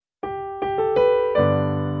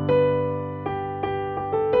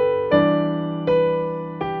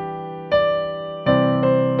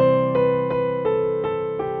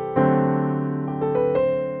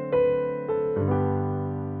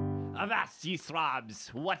ye throbs,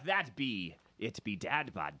 what that be? It be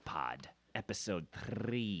DadBodPod, episode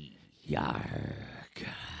 3. Yarg.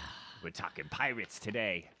 We're talking pirates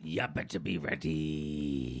today. You better be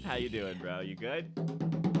ready. How you doing, bro? You good?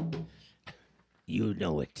 You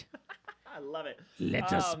know it. I love it.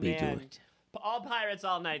 Let us be to it. All pirates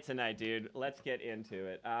all night tonight, dude. Let's get into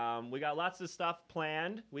it. We got lots of stuff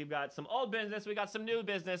planned. We've got some old business. We got some new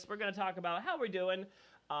business. We're going to talk about how we're doing.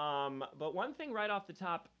 But one thing right off the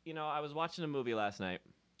top, I was watching a movie last night.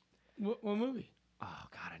 What movie? Oh,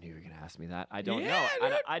 God, I knew you were going to ask me that. I don't know.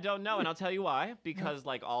 Dude. I don't know, and I'll tell you why. Because,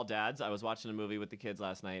 like all dads, I was watching a movie with the kids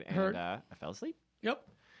last night, and I fell asleep. Yep.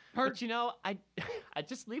 But, I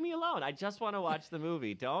just leave me alone. I just want to watch the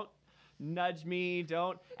movie. Don't nudge me.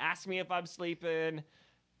 Don't ask me if I'm sleeping.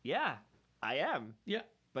 Yeah, I am. Yeah.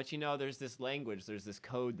 But, there's this language, there's this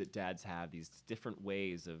code that dads have, these different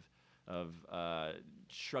ways of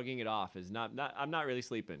shrugging it off as I'm not really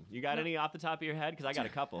sleeping. You got any off the top of your head? Because I got a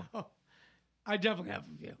couple. Oh, I definitely have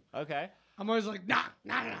a few. Okay. I'm always like, nah.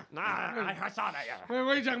 I saw that. Yeah. What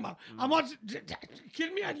are you talking about? I'm watching.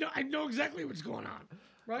 Kidding me? I know exactly what's going on,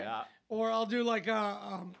 right? Yeah. Or I'll do like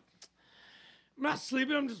I'm not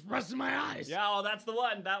sleeping. I'm just resting my eyes. Yeah, well, that's the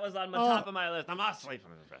one. That was on the top of my list. I'm not sleeping.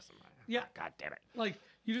 I'm just resting my eyes. Yeah. God damn it. Like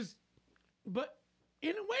but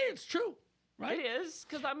in a way, it's true, right? It is,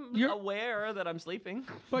 because I'm You're- aware that I'm sleeping.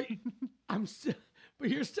 But but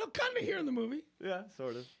you're still kind of hearing the movie, Yeah,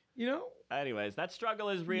 sort of. Anyways, that struggle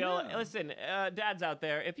is real. Yeah. Listen, dads out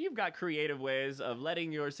there, if you've got creative ways of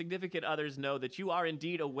letting your significant others know that you are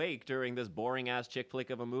indeed awake during this boring-ass chick flick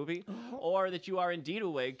of a movie, or that you are indeed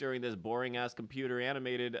awake during this boring-ass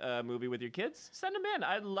computer-animated movie with your kids, send them in.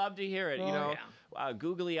 I'd love to hear it.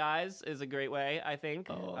 Googly eyes is a great way, I think.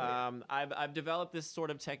 I've developed this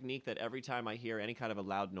sort of technique that every time I hear any kind of a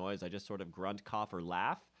loud noise, I just sort of grunt, cough, or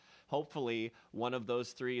laugh. Hopefully, one of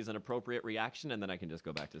those three is an appropriate reaction, and then I can just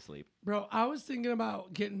go back to sleep. bro. I was thinking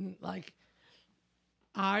about getting like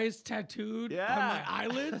eyes tattooed on my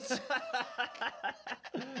eyelids.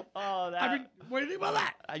 What do you think about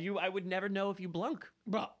that, I would never know if you blunk.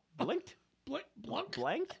 bro? Blinked? Blunk.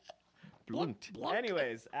 Blanked? Blinked. Blunk.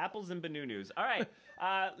 Anyways, apples and banoo-noos. All right,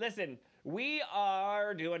 listen, we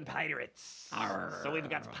are doing pirates. Arr. So we've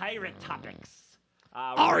got pirate topics.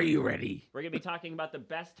 Are you ready? We're going to be talking about the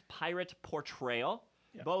best pirate portrayal,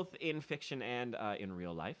 both in fiction and in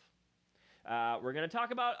real life. We're going to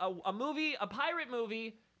talk about a pirate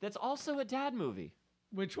movie that's also a dad movie.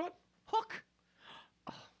 Which one? Hook.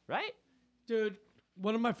 Right? Dude,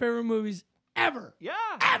 one of my favorite movies ever. Yeah.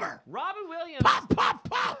 Ever. Robin Williams. Pop.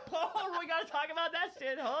 Oh, we got to talk about that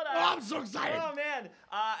shit. Hold on. Oh, I'm so excited. Oh, man.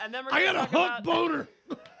 And then we're I going to got a talk hook about... boner.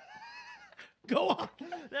 Go on.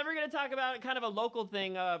 Then we're going to talk about kind of a local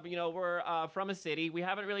thing. We're from a city. We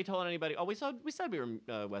haven't really told anybody. Oh, we said we were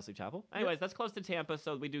in Wesley Chapel. Anyways, that's close to Tampa,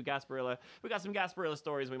 so we do Gasparilla. We got some Gasparilla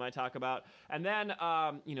stories we might talk about. And then,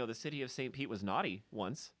 the city of St. Pete was naughty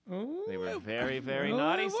once. Ooh, They were very, very oh,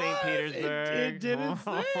 naughty, it St. was. Petersburg. It did its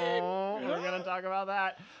thing. We're going to talk about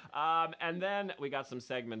that. And then we got some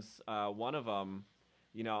segments. One of them,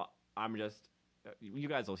 I'm just... you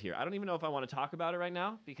guys will hear. I don't even know if I want to talk about it right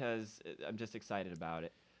now because I'm just excited about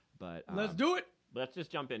it. But let's do it. Let's just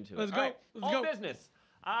jump into Let's it. go. All right. Let's Old go. business.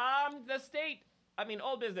 Old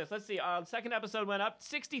business. Let's see. Second episode went up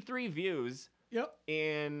 63 views Yep.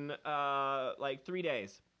 in 3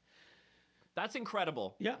 days. That's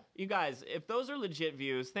incredible. Yeah. You guys, if those are legit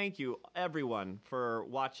views, thank you everyone for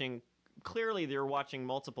watching. Clearly, they're watching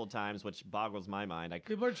multiple times, which boggles my mind.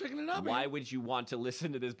 People are checking it out. Why man. would you want to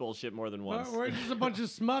listen to this bullshit more than once? We're just a bunch of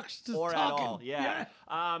smucks just or talking. at all, yeah.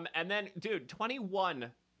 And then, dude,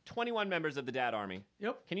 21 members of the Dad Army.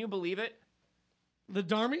 Yep. Can you believe it? The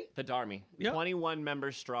Darmy? The Darmy. Yep. 21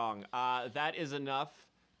 members strong. That is enough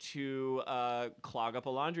to clog up a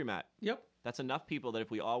laundromat. Yep. That's enough people that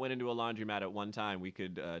if we all went into a laundromat at one time, we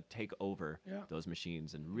could take over those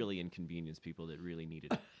machines and really inconvenience people that really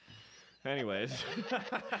needed it. Anyways.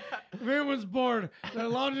 If anyone's bored, the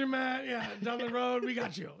laundromat, down the road, we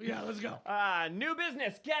got you. Yeah, let's go. New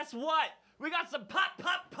business. Guess what? We got some pop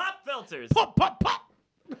filters. Pop.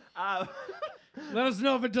 Let us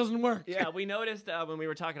know if it doesn't work. Yeah, we noticed when we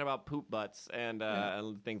were talking about poop butts and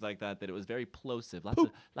things like that it was very plosive.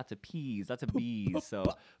 Lots of P's, lots of B's. So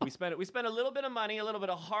we spent a little bit of money, a little bit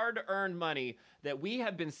of hard-earned money that we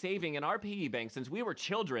have been saving in our piggy bank since we were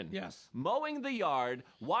children. Yes. Mowing the yard,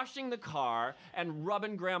 washing the car, and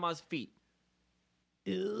rubbing grandma's feet.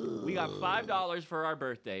 Ew. We got $5 for our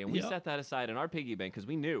birthday, and we Yep. set that aside in our piggy bank because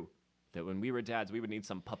we knew that when we were dads, we would need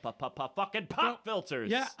some fucking pop filters.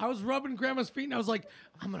 Yeah, I was rubbing grandma's feet, and I was like,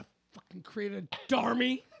 I'm going to fucking create a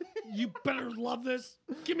Darmy You better love this.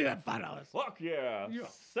 Give me that $5. Fuck yeah.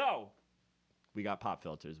 So, we got pop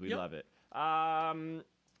filters. We love it.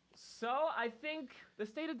 So I think the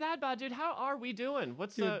state of Dad Bod, dude. How are we doing?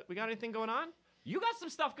 We got anything going on? You got some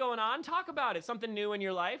stuff going on. Talk about it. Something new in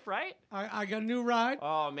your life, right? I got a new ride.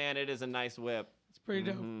 Oh man, it is a nice whip. It's pretty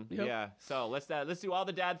dope. Yep. Yeah. So let's do all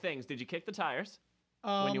the dad things. Did you kick the tires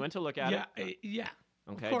when you went to look at it? Yeah.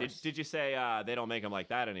 Okay. Did you say they don't make them like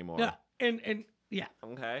that anymore? Yeah. And yeah.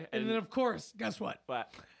 Okay. And then of course, guess what?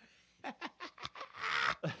 What?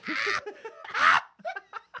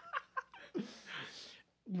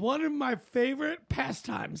 One of my favorite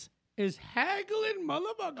pastimes is haggling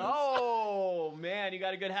motherfuckers. Oh man, you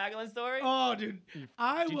got a good haggling story? Oh, dude,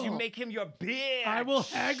 Did you make him your bitch? I will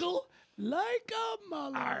haggle like a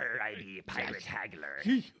mother. R.I.D. pirate haggler.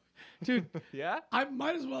 Dude, Yeah? I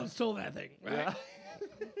might as well have stole that thing, right? Yeah.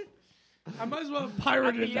 I might as well have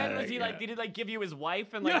pirated At the that end, was thing. he like, did he like give you his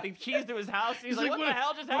wife and like the keys to his house? He's like, what the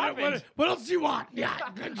hell just what- happened? What else do you want? Yeah,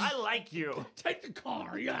 I like you. take the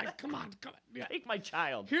car. Yeah, come on. Yeah. Take my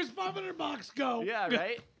child. Here's $500. Go. Yeah,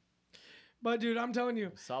 right? But dude, I'm telling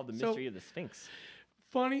you, Solve the mystery of the Sphinx.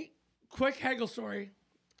 funny, quick haggle story.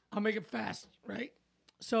 I'll make it fast, right?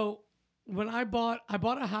 So when I bought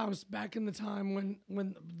a house back in the time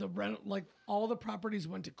when the rent, like all the properties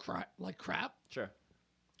went to crap. Sure.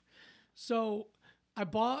 So I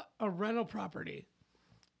bought a rental property,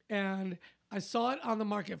 and I saw it on the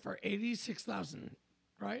market for $86,000.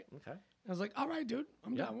 Right? Okay. I was like, all right, dude,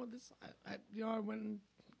 I'm down with this. I went and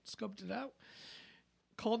scoped it out.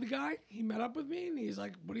 Called the guy. He met up with me, and he's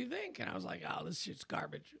like, "What do you think?" And I was like, "Oh, this shit's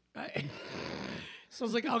garbage." Right? So I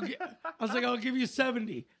was like, "I'll give you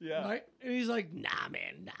 70." Yeah. Right? And he's like, "Nah,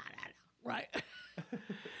 man, nah. Right?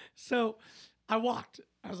 So I walked.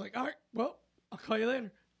 I was like, "All right, well, I'll call you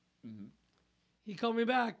later." Mm-hmm. He called me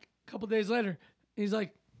back a couple days later. He's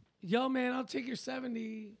like, "Yo, man, I'll take your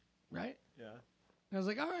 70." Right? Yeah. And I was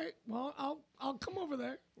like, "All right, well, I'll come over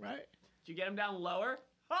there." Right? Did you get him down lower?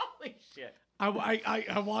 Holy shit. I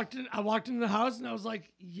walked in the house and I was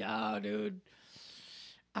like, "Yeah, dude,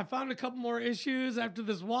 I found a couple more issues after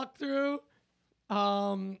this walkthrough.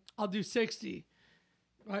 I'll do 60."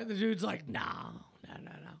 Right? The dude's like, "No.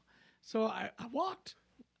 So I walked.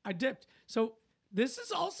 I dipped. So this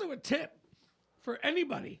is also a tip for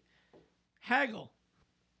anybody. Haggle.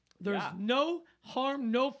 There's no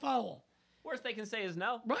harm, no foul. Worst they can say is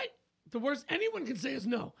no. Right? The worst anyone can say is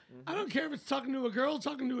no. I don't care if it's talking to a girl,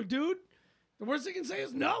 talking to a dude. The worst they can say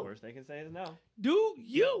is no. Worst they can say is no. Do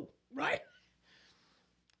you, right?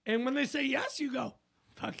 And when they say yes, you go,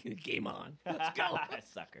 fucking game on. Let's go.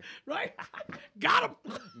 Sucker. Right? Got him.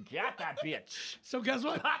 Got that bitch. So guess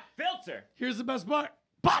what? Pop filter. Here's the best part.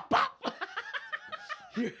 Pop, pop.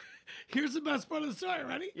 Here's the best part of the story.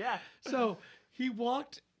 Ready? Yeah. So he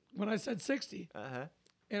walked when I said 60. Uh-huh.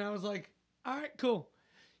 And I was like, all right, cool.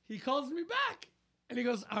 He calls me back. And he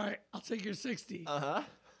goes, all right, I'll take your 60. Uh-huh.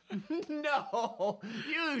 No,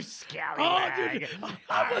 you scallywag. Oh, dude,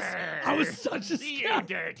 I was such a You scallywag.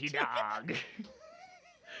 dirty dog.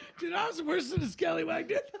 Dude, I was worse than a scallywag,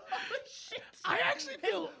 dude. Holy shit. I actually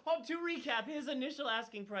feel... To recap, his initial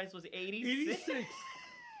asking price was 86. 86.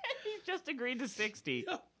 He's just agreed to 60.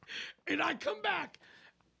 And I come back.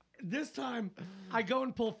 This time, I go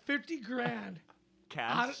and pull 50 grand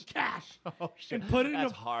Cash? out of cash. Oh, shit. And put it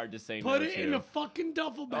That's in a, hard to say put no it to. in a fucking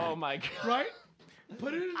duffel bag. Oh, my God. Right?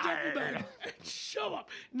 Put it in a duffel bag and show up.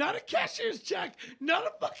 Not a cashier's check. Not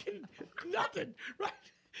a fucking nothing. Right?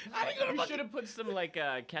 I didn't go to You fucking... should have put some, like,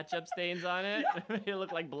 ketchup stains on it. It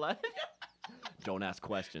looked like blood. Don't ask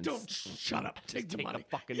questions. Don't shut up. Take the money.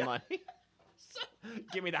 the fucking money.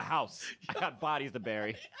 Give me the house. I got bodies to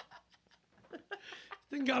bury.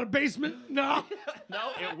 Thing got a basement? No. No,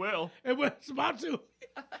 it will. It was about to.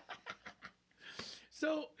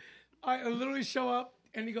 So I literally show up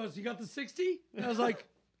and he goes, "You got the 60?" And I was like,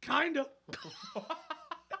 "Kinda."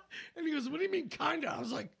 And he goes, "What do you mean kinda?" I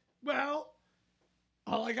was like, "Well,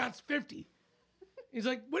 all I got's 50. He's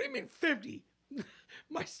like, "What do you mean 50?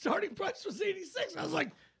 My starting price was 86. I was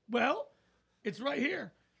like, "Well, it's right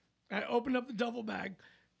here." I opened up the duffel bag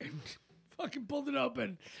and fucking pulled it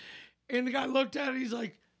open. And the guy looked at it. He's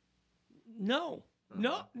like, no. I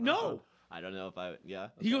don't know if I, yeah.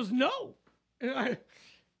 He goes, "No." And I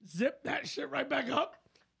zipped that shit right back up,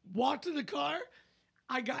 walked to the car.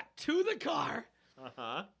 I got to the car.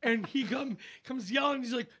 Uh-huh. And he comes yelling.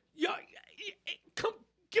 He's like, "Yo, come,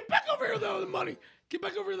 get back over here with all the money. Get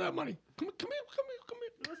back over here with that money. Come here.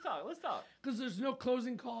 Let's talk. Because there's no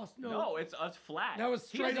closing cost. No, it's flat. That was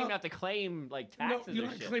He straight doesn't even up. have to claim, like, No, taxes you or don't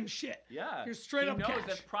have to shit. claim shit. Yeah. You're straight he up knows cash.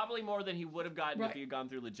 that's probably more than he would have gotten Right. if he had gone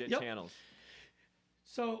through legit Yep. channels.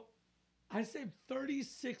 So I saved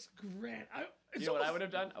 36 grand. You know what I would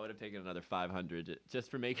have done? I would have taken another 500 just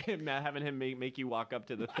for having him make you walk up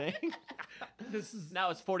to the thing. This is Now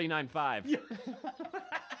it's 49.5. Yeah.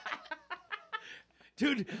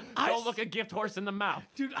 Dude, Don't look a gift horse in the mouth.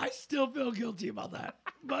 Dude, I still feel guilty about that.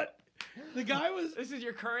 But the guy was. This is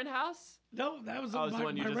your current house? No, that was Oh, it's the my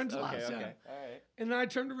one you just rental house. okay. Yeah. All right. And then I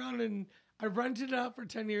turned around and I rented it out for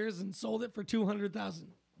 10 years and sold it for $200,000.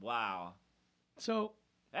 Wow. So,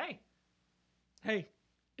 Hey,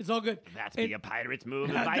 it's all good. that's And- be a pirate's move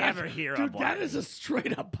if Yeah, I that's- ever hear dude, of one. that is a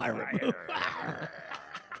straight up pirate move.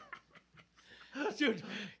 Dude,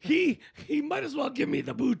 he might as well give me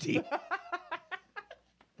the booty.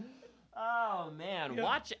 Oh man, Yeah.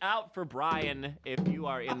 watch out for Brian if you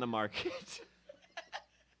are in the market.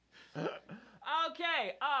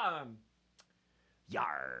 Okay,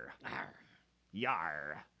 yar,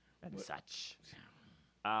 and such.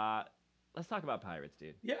 Let's talk about pirates,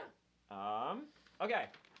 dude. Yeah. Okay.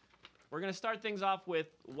 We're going to start things off with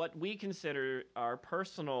what we consider our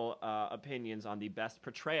personal opinions on the best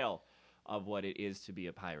portrayal of what it is to be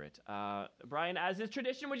a pirate. Brian, as is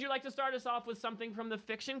tradition, would you like to start us off with something from the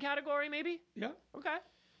fiction category, maybe? Yeah. Okay.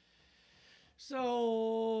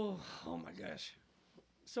 So, oh my gosh.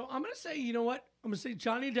 So I'm going to say, you know what? I'm going to say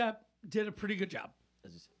Johnny Depp did a pretty good job.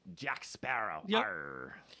 This is Jack Sparrow. Yep.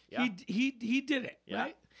 Arr. Yeah. He did it, Yeah.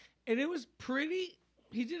 right? And it was pretty,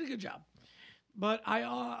 he did a good job. But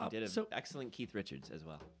I Did an excellent Keith Richards as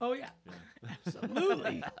well. Oh yeah.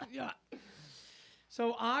 Absolutely. Yeah.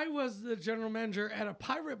 So I was the general manager at a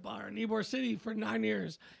pirate bar in Ybor City for 9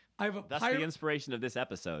 years. I have a That's pirate. the inspiration of this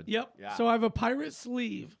episode. Yep. Yeah. So I have a pirate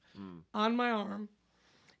sleeve on my arm,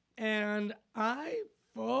 and I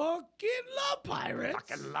fucking love pirates.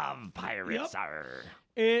 Fucking love pirates. Yep. Arr.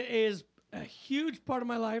 It is a huge part of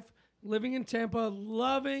my life. Living in Tampa,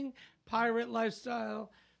 loving pirate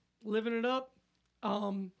lifestyle, living it up.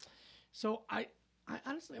 So I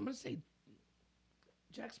honestly, I'm gonna say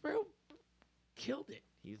Jack Sparrow killed it.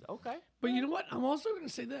 He's okay. But you know what? I'm also gonna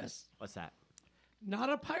say this: What's that?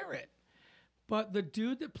 not a pirate, but the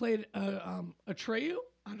dude that played Atreyu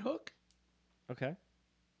on Hook, Okay.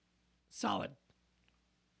 solid.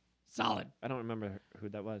 I don't remember who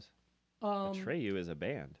that was. Atreyu is a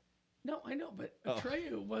band. No, I know, but Oh.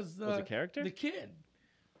 Atreyu was Was a character? the kid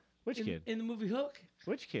Which kid? in the movie Hook.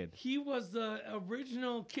 Which kid? He was the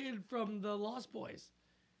original kid from the Lost Boys.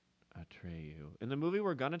 Atreyu. In the movie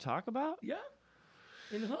we're gonna talk about? Yeah,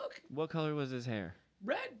 in Hook, What color was his hair?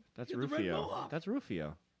 red. That's He had the red Rufio. mohawk. That's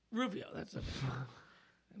Rufio. Rufio. That's a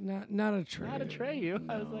not Atreyu. Not Atreyu.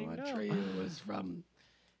 I was like, no.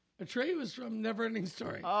 Atreyu was from Neverending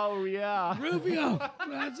Story. Oh yeah. Rufio.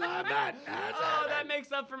 That's what I meant. Oh, that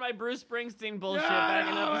makes up for my Bruce Springsteen bullshit back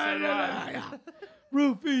in episode one. Yeah.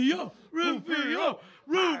 Rufio.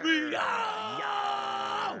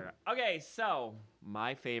 Okay, so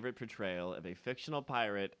my favorite portrayal of a fictional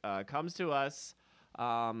pirate comes to us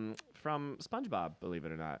from SpongeBob, believe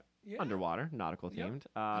it or not. Yeah. Underwater, nautical Yep.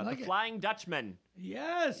 themed. like the it. Flying Dutchman.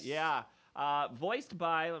 Yes. Yeah. Voiced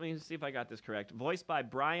by, let me see if I got this correct, voiced by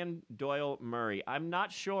Brian Doyle Murray. I'm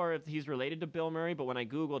not sure if he's related to Bill Murray, but when I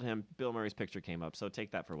Googled him, Bill Murray's picture came up, so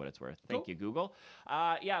take that for what it's worth. Thank you, Google.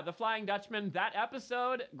 Yeah, The Flying Dutchman, that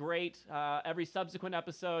episode, great. Every subsequent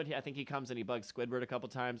episode, I think he comes and he bugs Squidward a couple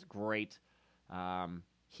times, great.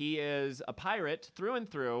 He is a pirate through and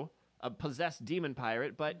through, a possessed demon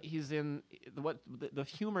pirate, but he's in, the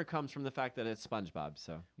humor comes from the fact that it's SpongeBob,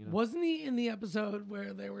 so, you know. Wasn't he in the episode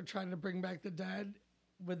where they were trying to bring back the dad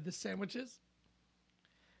with the sandwiches?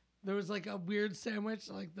 There was like a weird sandwich,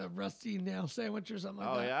 like the rusty nail sandwich or something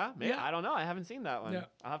like that. Oh yeah? Maybe, Yeah. I don't know. I haven't seen that one. Yeah.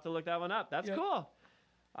 I'll have to look that one up. That's Yeah. cool.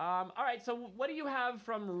 All right. So what do you have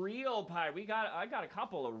from real pirate? I got a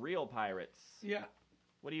couple of real pirates. Yeah.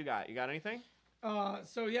 What do you got? You got anything?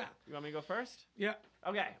 So yeah. You want me to go first? Yeah.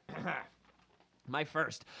 Okay. My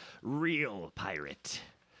first real pirate.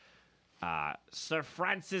 Sir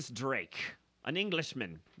Francis Drake, an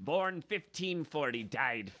Englishman, born 1540,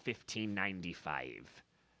 died 1595.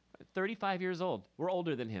 35 years old. We're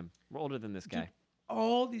older than him. We're older than this guy.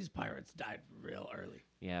 All these pirates died real early.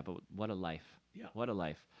 Yeah, but what a life. Yeah. What a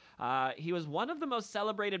life. He was one of the most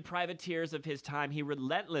celebrated privateers of his time. He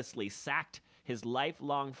relentlessly sacked his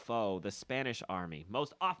lifelong foe, the Spanish army,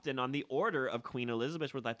 most often on the order of Queen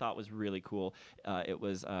Elizabeth, which I thought was really cool. It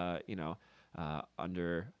was,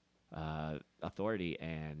 under authority,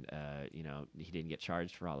 and he didn't get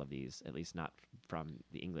charged for all of these, at least not from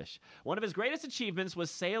the English. One of his greatest achievements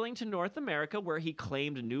was sailing to North America, where he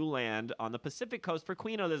claimed new land on the Pacific coast for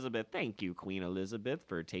Queen Elizabeth. Thank you, Queen Elizabeth,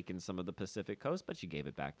 for taking some of the Pacific coast, but she gave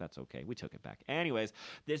it back. That's okay. We took it back. Anyways,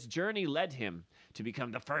 this journey led him to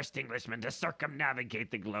become the first Englishman to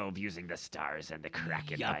circumnavigate the globe using the stars and the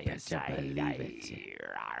Kraken by his side.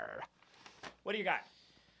 What do you got?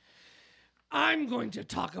 I'm going to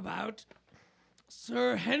talk about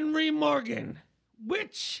Sir Henry Morgan,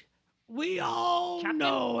 which we all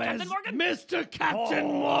know Captain as Morgan? Mr. Captain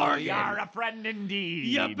Morgan. You're a friend indeed.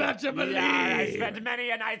 You better believe. Yeah, I spent many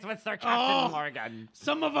a night with Sir Captain Morgan.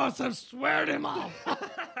 Some of us have sweared him off.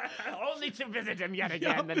 Only to visit him yet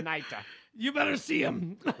again the night. You better see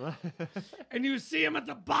him. And you see him at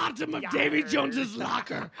the bottom of Davy Jones's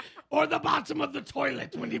locker or the bottom of the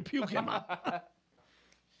toilet when you puke him up.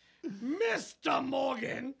 Mr.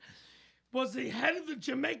 Morgan was the head of the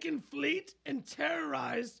Jamaican fleet and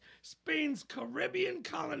terrorized Spain's Caribbean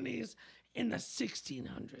colonies in the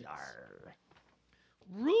 1600s.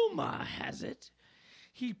 Rumor has it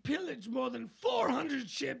he pillaged more than 400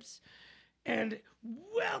 ships and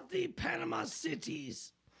wealthy Panama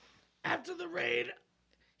cities. After the raid,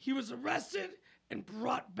 he was arrested and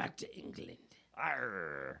brought back to England.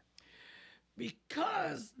 Arr.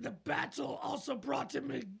 Because the battle also brought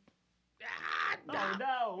him a... Oh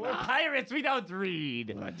no, we're pirates, we don't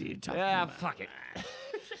read. What are you talking about? Fuck it.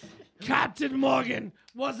 Captain Morgan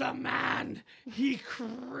was a man. He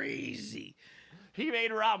crazy. He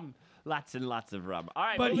made rum. Lots and lots of rum. All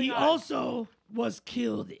right, But moving he on. also was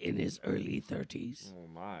killed in his early 30s. Oh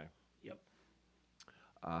my. Yep.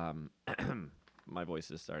 My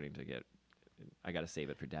voice is starting to get... I gotta save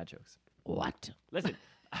it for dad jokes. What? Listen,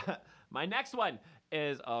 my next one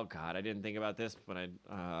is... Oh god, I didn't think about this, but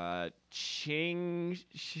Ching...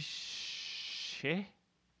 She?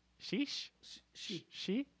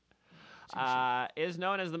 Is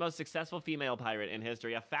known as the most successful female pirate in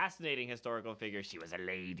history, a fascinating historical figure. She was a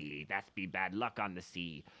lady. That's be bad luck on the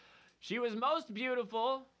sea. She was most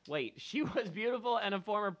beautiful. Wait, she was beautiful and a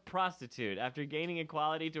former prostitute. After gaining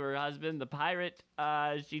equality to her husband, the pirate,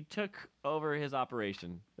 she took over his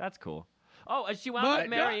operation. That's cool. Oh, and she wound up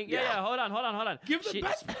marrying... Yeah, hold on. Give the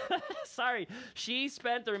best... Sorry. She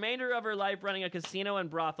spent the remainder of her life running a casino and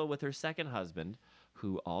brothel with her second husband,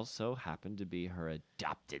 who also happened to be her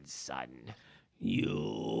adopted son.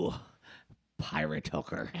 You pirate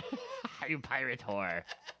hooker. You pirate whore.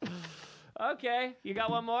 Okay, you got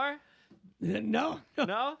one more? No.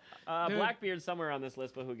 No? Blackbeard's somewhere on this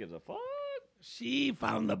list, but who gives a fuck? She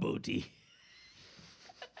found the booty.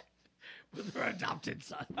 With her adopted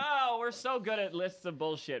son. Oh, we're so good at lists of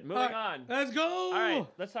bullshit. Moving on. Let's go. All right,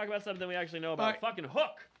 let's talk about something we actually know about. Right. Fucking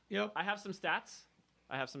Hook. Yep. I have some stats.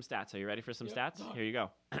 Are you ready for some stats? Here you go.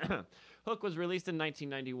 Hook was released in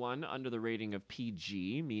 1991 under the rating of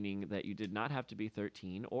PG, meaning that you did not have to be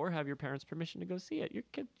 13 or have your parents' permission to go see it. Your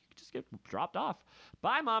kid just get dropped off.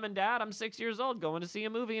 Bye, Mom and Dad. I'm 6 years old going to see a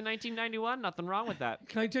movie in 1991. Nothing wrong with that.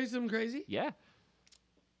 Can I tell you something crazy? Yeah.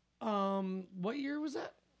 What year was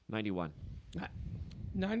that? 91.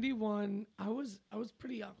 91. I was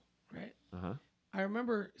pretty young, right? Uh-huh. I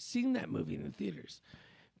remember seeing that movie in the theaters.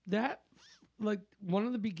 That, like, one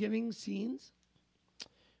of the beginning scenes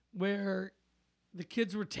where the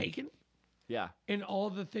kids were taken Yeah. and all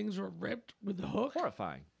the things were ripped with the hook.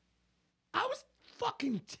 Horrifying. I was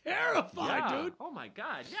fucking terrified, Yeah. dude. Oh my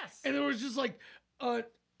God. Yes. And there was just like a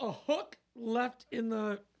hook left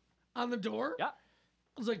on the door. Yeah.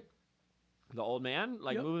 I was like, The old man,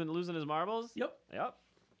 like Yep. losing his marbles. yep.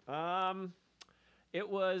 It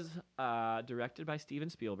was directed by Steven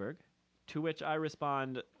Spielberg, to which I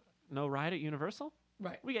respond, no ride at Universal?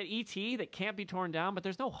 Right. We got E.T. that can't be torn down, but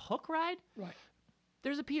there's no Hook ride? Right.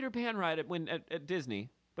 There's a Peter Pan ride at Disney,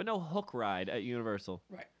 but no Hook ride at Universal.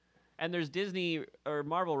 Right. And there's Disney or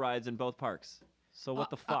Marvel rides in both parks. So what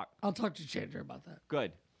the fuck? I'll talk to Chandler about that.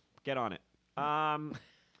 Good. Get on it.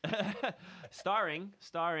 Starring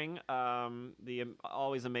the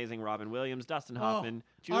always amazing Robin Williams, Dustin Hoffman,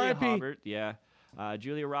 Julia R.I.P.. Roberts,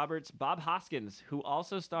 Julia Roberts, Bob Hoskins, who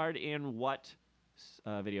also starred in what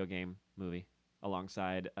video game movie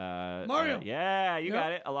alongside Mario. Yeah, you Yep.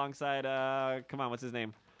 got it. Alongside come on, what's his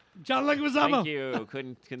name? John Leguizamo. Thank you.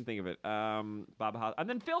 Couldn't think of it. And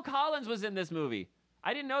then Phil Collins was in this movie.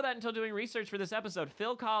 I didn't know that until doing research for this episode.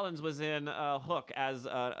 Phil Collins was in Hook as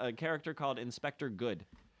a character called Inspector Good.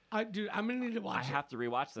 Dude, I'm gonna need to watch I it. have to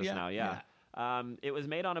rewatch this now. Yeah. It was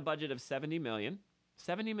made on a budget of $70 million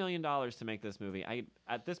to make this movie.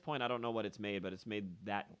 At this point, I don't know what it's made, but it's made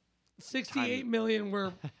that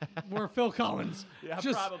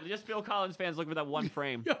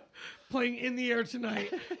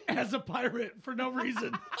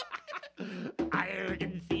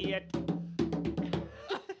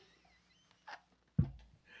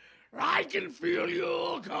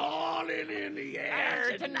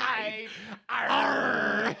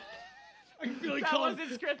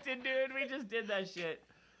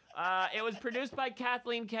Produced by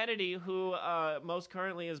Kathleen Kennedy, who most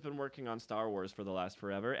currently has been working on Star Wars for the last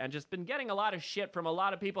forever and just been getting a lot of shit from a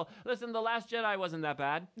lot of people. Listen, The Last Jedi wasn't that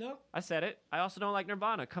bad. No. I said it. I also don't like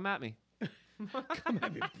Nirvana. Come at me. Come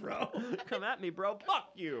at me, bro. Come at me, bro. Fuck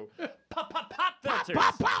you. Pop, pop, pop filters.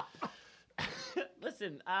 Pop, pop, pop.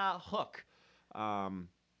 Listen, Hook.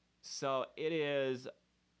 So it is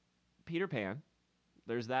Peter Pan.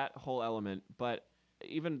 There's that whole element, but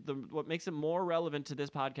even what makes it more relevant to this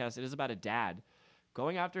podcast, it is about a dad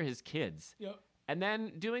going after his kids. Yep. And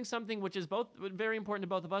then doing something which is both very important to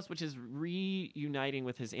both of us, which is reuniting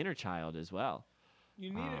with his inner child as well.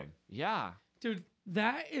 You need it. Yeah. Dude,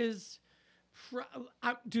 that is...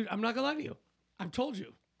 Dude, I'm not going to lie to you. I've told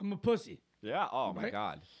you. I'm a pussy. Yeah. Oh, my Right?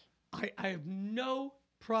 God. I have no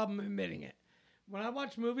problem admitting it. When I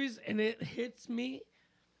watch movies and it hits me,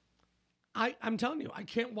 I'm telling you, I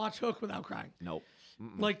can't watch Hook without crying. Nope.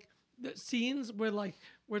 Mm-mm. Like the scenes where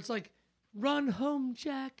it's like, run home,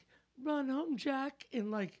 Jack, and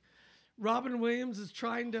like Robin Williams is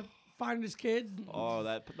trying to find his kids. Oh,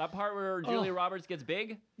 that part where Julia Roberts gets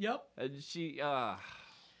big? Yep. That's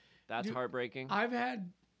Dude, heartbreaking. There's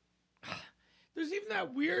even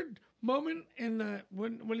that weird moment in the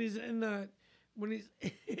when he's in the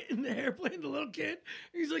airplane, the little kid,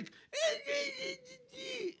 he's like,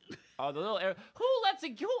 oh, the little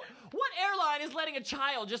what airline is letting a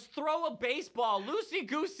child just throw a baseball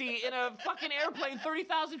loosey-goosey in a fucking airplane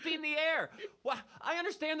 30,000 feet in the air? Well, I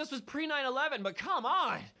understand this was pre 9/11, but come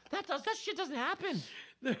on. That shit doesn't happen.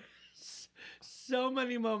 There's so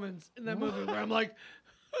many moments in that movie where I'm like,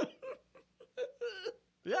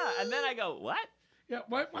 yeah, and then I go, what? yeah,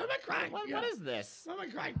 why am I crying? What is this? Why am I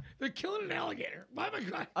crying? They're killing an alligator. Why am I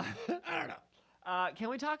crying? I don't know. Can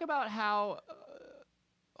we talk about how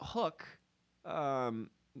Hook, the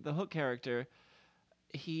Hook character,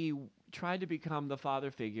 he tried to become the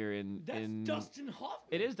father figure That's Dustin Hoffman.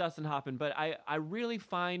 It is Dustin Hoffman, but I really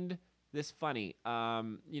find this funny.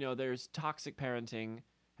 There's toxic parenting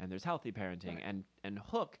and there's healthy parenting, right. and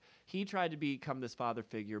Hook, he tried to become this father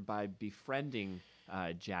figure by befriending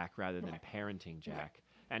Jack rather than parenting Jack.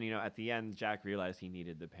 Right. And, at the end, Jack realized he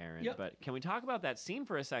needed the parent. Yep. But can we talk about that scene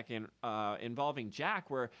for a second involving Jack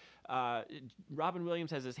where Robin Williams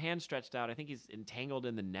has his hand stretched out. I think he's entangled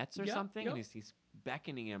in the nets or something, and he's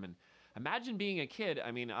beckoning him. And imagine being a kid.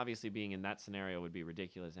 I mean, obviously being in that scenario would be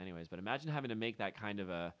ridiculous anyways, but imagine having to make that kind of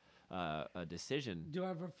a decision. Do I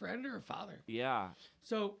have a friend or a father? Yeah.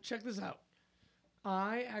 So check this out.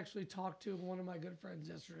 I actually talked to one of my good friends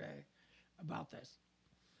yesterday about this.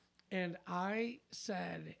 And I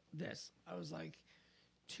said this. I was like,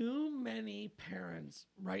 too many parents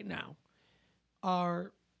right now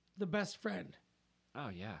are the best friend. Oh,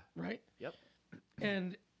 yeah. Right? Yep.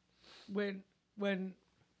 And when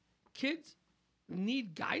kids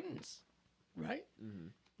need guidance, right?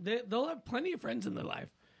 Mm-hmm. They'll have plenty of friends in their life.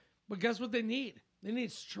 But guess what they need? They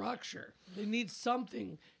need structure. They need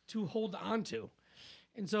something to hold on to.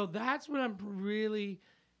 And so that's what I'm really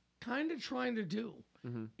kind of trying to do.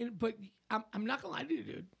 Mm-hmm. But I'm not going to lie to you,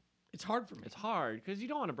 dude. It's hard for me. It's hard because you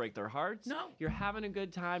don't want to break their hearts. No. You're having a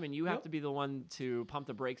good time, and you have to be the one to pump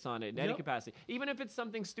the brakes on it in any capacity. Even if it's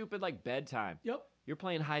something stupid like bedtime. Yep. You're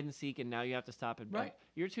playing hide and seek, and now you have to stop it. Right.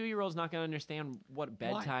 Your 2-year-old's not going to understand what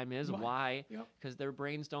bedtime is. Why? Because their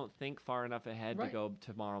brains don't think far enough ahead to go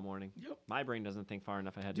tomorrow morning. Yep. My brain doesn't think far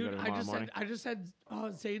enough ahead to go to tomorrow morning. I just had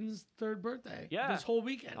Zayden's 3rd birthday. Yeah. This whole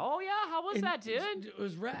weekend. Oh, yeah. How was that, dude? It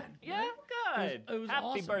was rad. Yeah, right? good. It was happy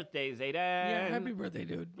awesome. birthday, Zayden. Yeah, happy birthday,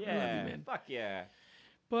 dude. Yeah. I love you, man. Fuck yeah.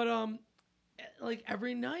 But, like,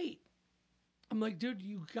 every night, I'm like, dude,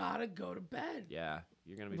 you gotta go to bed. Yeah.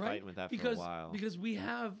 You're going to be fighting with that for a while. Because we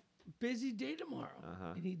have busy day tomorrow,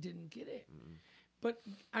 and he didn't get it. But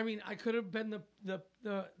I mean, I could have been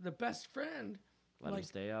the best friend. Let him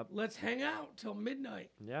stay up. Let's hang out till midnight.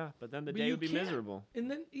 Yeah, but then the day would be miserable. And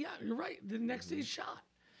then you're right. The next day's shot.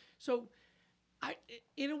 So,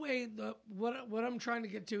 in a way, what I'm trying to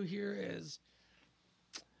get to here is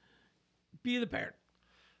be the parent.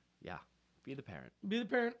 Yeah, be the parent. Be the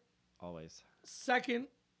parent. Always. Second,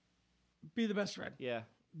 be the best friend. Yeah.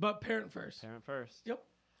 But parent first. Parent first. Yep.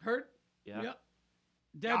 Heard? Yeah. Yep.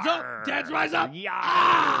 Dad's up. Dad's rise up.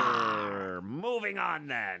 Yeah. Moving on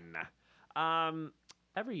then.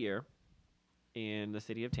 Every year, in the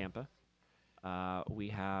city of Tampa, we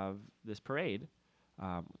have this parade.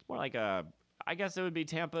 It's more like I guess it would be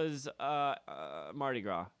Tampa's Mardi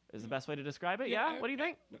Gras is the best way to describe it. Yeah? What do you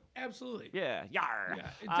think? Absolutely. Yeah. Yar. Yeah,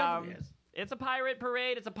 it definitely is. It's a pirate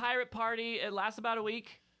parade. It's a pirate party. It lasts about a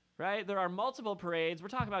week. Right? There are multiple parades. We're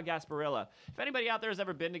talking about Gasparilla. If anybody out there has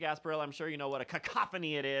ever been to Gasparilla, I'm sure you know what a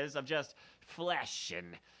cacophony it is of just flesh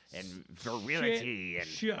and virility.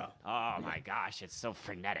 Oh my gosh, it's so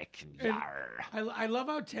frenetic. And yar. I love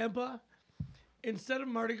how Tampa, instead of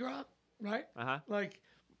Mardi Gras, right? Like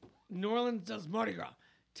New Orleans does Mardi Gras.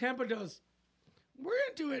 Tampa does, we're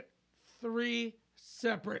going to do it 3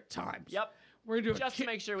 separate times. Yep. We're gonna do just to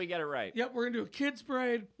make sure we get it right. Yep, we're gonna do a kids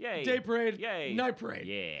parade, Yay. Day parade, Yay. Night parade.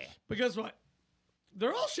 Yeah. But guess what?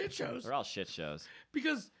 They're all shit shows. They're all shit shows.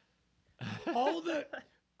 Because all the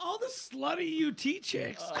slutty UT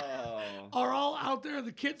chicks are all out there at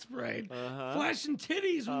the kids parade, flashing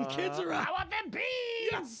titties when the kids are out. I want them beads.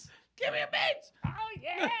 Yes. Give me a beads. Oh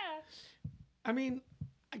yeah. I mean,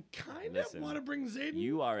 I kind of want to bring Zayden.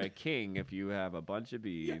 You are a king if you have a bunch of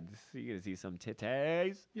beads. You're gonna see some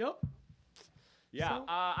titties. Yep. Yeah, So?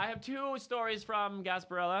 I have 2 stories from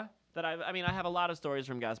Gasparilla that I have a lot of stories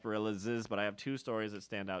from Gasparillas, but I have 2 stories that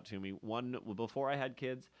stand out to me. One before I had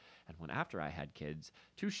kids and one after I had kids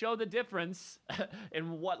to show the difference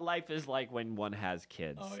in what life is like when one has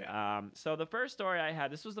kids. Oh, yeah. So the first story I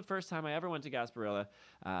had, this was the first time I ever went to Gasparilla.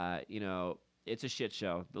 It's a shit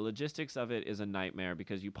show. The logistics of it is a nightmare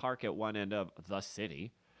because you park at one end of the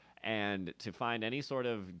city. And to find any sort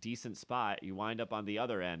of decent spot, you wind up on the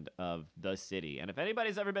other end of the city. And if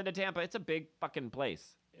anybody's ever been to Tampa, it's a big fucking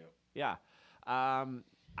place. Yep. Yeah.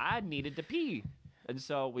 I needed to pee. And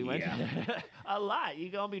so we went a lot.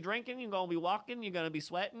 You're going to be drinking. You're going to be walking. You're going to be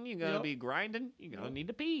sweating. You're going to be grinding. You're going to need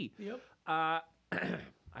to pee. Yep.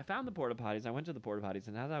 I found the porta potties. I went to the porta potties,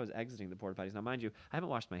 and as I was exiting the porta potties, now mind you, I haven't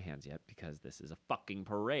washed my hands yet because this is a fucking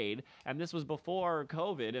parade, and this was before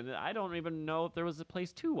COVID, and I don't even know if there was a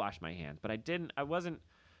place to wash my hands. But I wasn't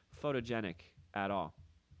photogenic at all.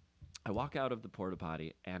 I walk out of the porta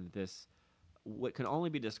potty, and this, what can only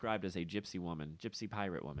be described as a gypsy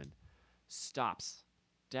pirate woman, stops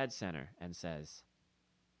dead center and says,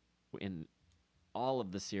 in all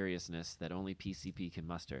of the seriousness that only PCP can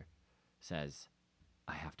muster, says,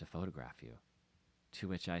 "I have to photograph you." To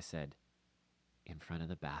which I said, "In front of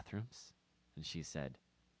the bathrooms?" And she said,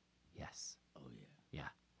 "Yes." Oh, yeah.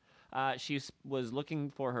 Yeah. She was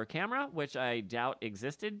looking for her camera, which I doubt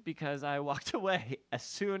existed because I walked away as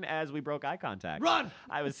soon as we broke eye contact. Run!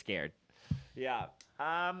 I was scared. Yeah.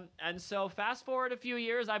 And so fast forward a few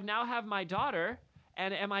years, I've now have my daughter.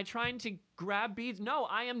 And am I trying to grab beads? No,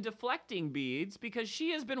 I am deflecting beads because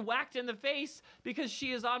she has been whacked in the face because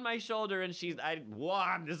she is on my shoulder and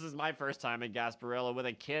this is my first time at Gasparilla with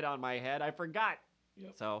a kid on my head. I forgot.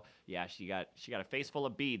 Yep. So yeah, she got a face full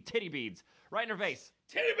of beads, titty beads, right in her face.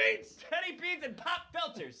 Titty beads And pop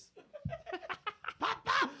filters.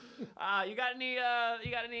 Pop. You got any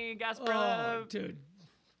Gasparilla? Oh, dude.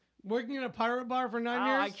 Working in a pirate bar for 9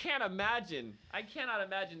 years? I can't imagine. I cannot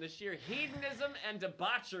imagine the sheer hedonism and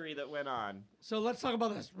debauchery that went on. So let's talk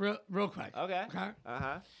about this real quick. Okay.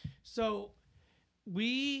 So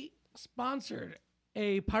we sponsored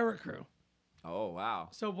a pirate crew. Oh, wow.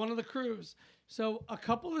 So one of the crews. So a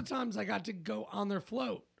couple of times I got to go on their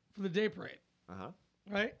float for the day parade.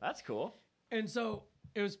 Right? That's cool. And so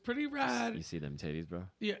it was pretty rad. You see them titties, bro?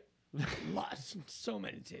 Yeah. Lots. So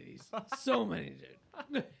many titties. So many,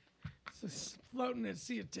 dude. Just floating in a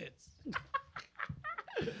sea of tits.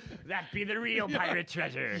 That be the real pirate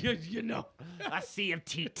treasure. You know. A sea of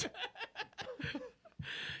teat.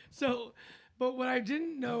 So, but what I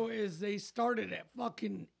didn't know is they started at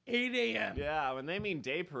fucking 8 a.m. Yeah, when they mean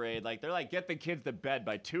day parade, like they're like, get the kids to bed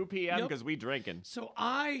by 2 p.m. because we drinking. So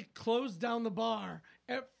I closed down the bar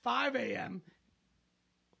at 5 a.m.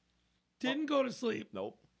 Didn't go to sleep.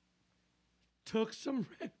 Nope. Took some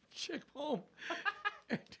red chick home.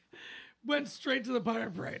 And went straight to the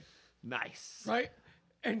pirate parade. Nice. Right?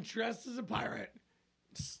 And dressed as a pirate.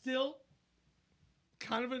 Still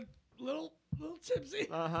kind of a little tipsy.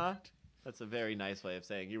 That's a very nice way of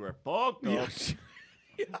saying you were fucked up.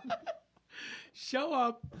 Yeah. Show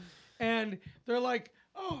up, and they're like,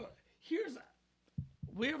 "Oh,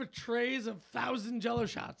 we have a trays of 1,000 Jello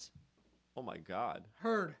shots." Oh my God.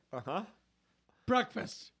 Heard. Uh-huh.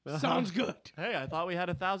 Breakfast. Sounds good. Hey, I thought we had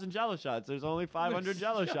 1,000 Jello shots. There's only 500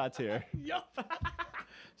 Jello shots here. Yup.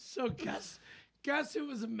 So guess it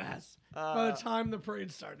was a mess by the time the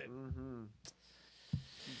parade started.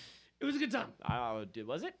 It was a good time.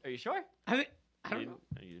 Was it? Are you sure? I I don't know.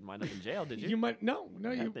 You didn't wind up in jail, did you? You might no.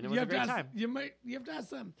 Yeah, You then it was a have to great ask, time. you have to ask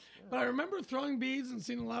them. But I remember throwing beads and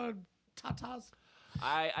seeing a lot of tatas.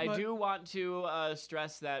 I But- do want to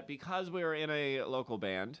stress that because we're in a local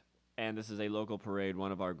band and this is a local parade,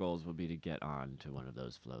 one of our goals will be to get on to one of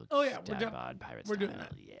those floats. Oh, yeah, DadBod Pirate we're style. doing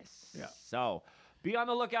that. Yes. Yeah. So be on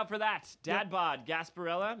the lookout for that. Yep. DadBod,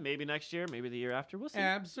 Gasparilla, maybe next year, maybe the year after. We'll see.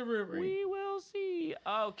 Absolutely. We will see.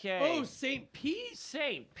 Okay. Oh, St. Pete.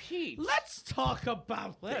 St. Pete. Let's talk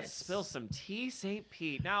about Let's this. spill some tea, St.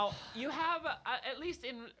 Pete. Now, you have, at least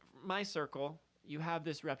in my circle, you have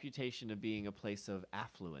this reputation of being a place of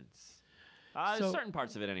affluence. So- Certain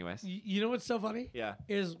parts of it, anyways. You know what's so funny? Yeah.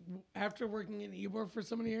 Is after working in Ybor for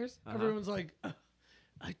so many years, everyone's like,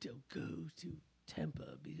 I don't go to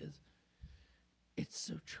Tampa because it's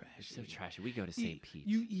so trashy. So trashy. We go to St. Pete.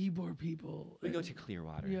 You Ybor people. We go to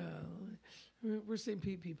Clearwater. Yeah. We're St.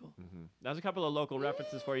 Pete people. There's a couple of local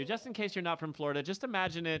references for you. Just in case you're not from Florida, just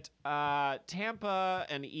imagine it. Tampa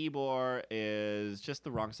and Ybor is just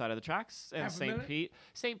the wrong side of the tracks. And Half a St. minute? Pete.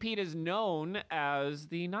 St. Pete is known as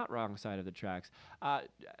the not wrong side of the tracks.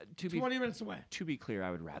 To 20 minutes away. be clear,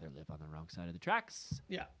 I would rather live on the wrong side of the tracks.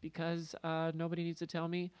 Yeah. Because nobody needs to tell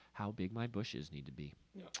me how big my bushes need to be.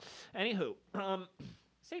 Yeah. Anywho,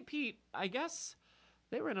 St. Pete, I guess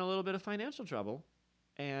they were in a little bit of financial trouble.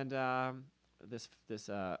 And this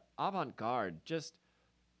avant-garde, just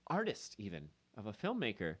artist even, of a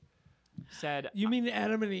filmmaker said... You mean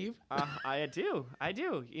Adam and Eve? I do.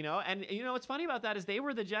 You know, and you know what's funny about that is they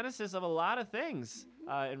were the genesis of a lot of things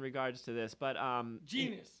in regards to this. But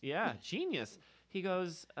Genius. Yeah, genius. He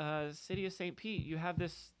goes, City of St. Pete, you have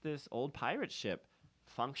this old pirate ship,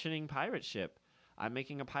 functioning pirate ship. I'm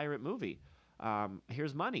making a pirate movie.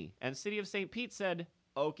 Here's money. And City of St. Pete said,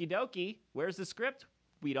 okie dokie, where's the script?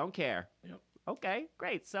 We don't care. Yep. Okay,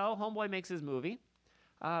 great. So Homeboy makes his movie.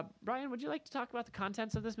 Brian, would you like to talk about the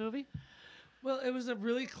contents of this movie? Well, it was a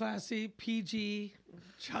really classy, PG,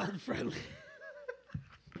 child-friendly.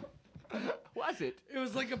 Was it? It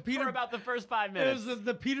was like a For Peter. about the first 5 It minutes. was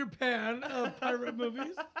the Peter Pan of pirate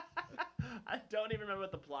movies. I don't even remember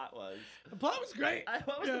what the plot was. The plot was great.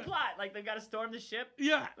 What was Yeah. the plot? Like they've got to storm the ship?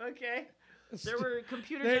 Yeah. Okay. There were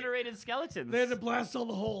computer-generated skeletons. They had to blast all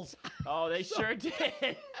the holes. Oh, they sure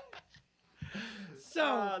did.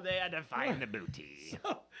 So, they had to find the booty.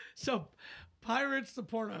 so Pirates the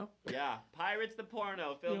porno Yeah, Pirates the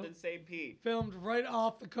Porno, filmed Yep. in St. Pete. filmed right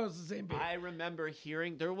off the coast of St. Pete. I remember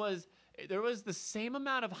hearing there was the same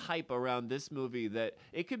amount of hype around this movie that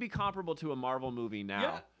it could be comparable to a Marvel movie now.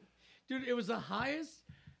 Yeah. Dude, it was the highest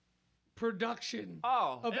production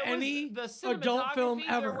Oh, of it was any the adult film cinematography,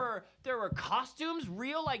 ever. There were costumes,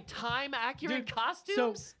 real like time accurate Dude, costumes.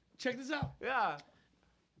 So, check this out. Yeah.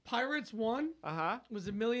 Pirates 1 Uh-huh. was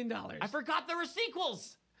 $1 million. I forgot there were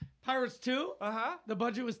sequels. Pirates 2, Uh-huh. the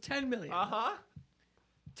budget was $10 million. Uh-huh.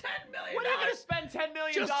 $10 million. What are you gonna spend $10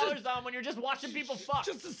 million Just on when you're just watching people fuck?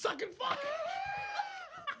 Just to suck and fuck.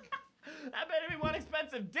 That better be one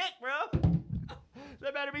expensive dick, bro.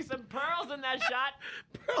 There better be some pearls in that shot.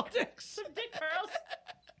 Pearl dicks. Some dick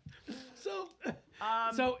pearls.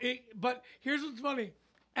 So, but here's what's funny.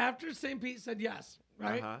 After St. Pete said yes,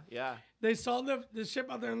 right? Uh-huh. Yeah. They saw the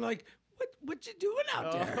ship out there and like, what you doing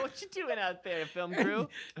out there? What you doing out there, film crew?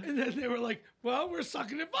 And then they were like, well, we're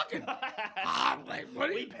sucking and fucking. I'm like, what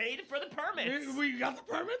do We you? paid for the permits. We got the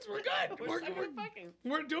permits. We're good. We're sucking and fucking.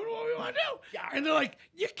 We're doing what we want to do. Yeah. And they're like,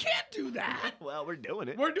 you can't do that. Well, we're doing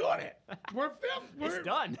it. We're doing it. We're filmed. It's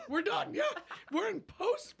done. We're done. Yeah. We're in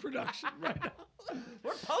post production right now.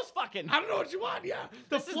 We're post fucking. I don't know what you want. Yeah.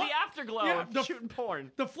 This is the afterglow yeah, of the- shooting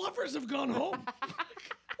porn. The fluffers have gone home.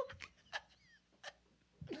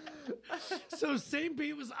 So St.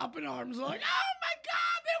 Pete was up in arms, like, oh my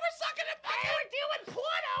God, they were sucking and fucking. They were doing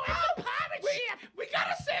porno in the pirate ship. We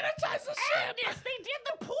gotta sanitize the ship. Yes, they did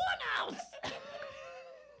the pornos.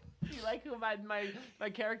 You like who my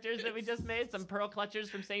characters that we just made? Some pearl clutchers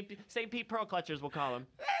from St. Pete pearl clutchers, we'll call them.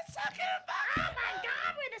 They're sucking and fucking. Oh my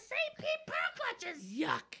God, we're the St. Pete pearl clutchers.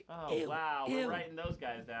 Yuck. Oh Ew, wow, ew. we're writing those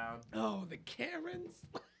guys down. Oh, the Karens.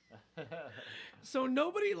 So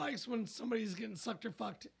nobody likes when somebody's getting sucked or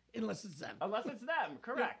fucked unless it's them. Unless it's them,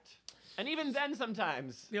 correct. And even then,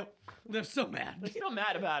 sometimes Yep. They're so mad. they're still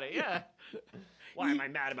mad about it. Yeah. Why am I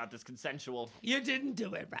mad about this consensual? You didn't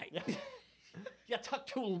do it right. You took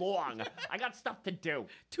too long. I got stuff to do.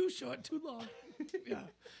 Too short, too long. Yeah.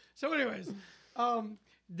 So, anyways,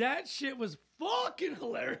 that shit was fucking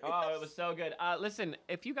hilarious. Oh, it was so good. Listen,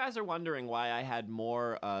 if you guys are wondering why I had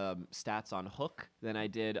more stats on Hook than I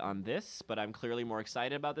did on this, but I'm clearly more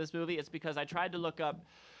excited about this movie, it's because I tried to look up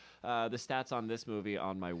the stats on this movie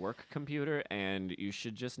on my work computer, and you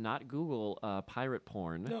should just not Google pirate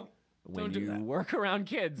porn. No. When Don't do you that. work around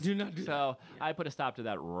kids. Do not do that. So I put a stop to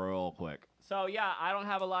that real quick. So yeah, I don't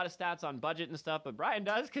have a lot of stats on budget and stuff, but Brian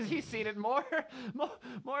does because he's seen it more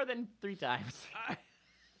than 3 times.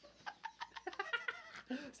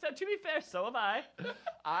 So to be fair, so have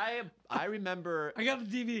I. I remember. I got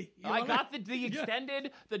the DVD. I got the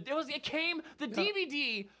extended. The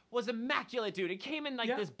DVD was immaculate, dude. It came in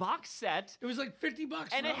like this box set. It was like $50,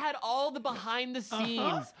 and it had all the behind the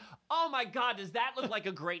scenes. Oh my God, does that look like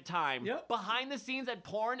a great time? Yep. Behind the scenes at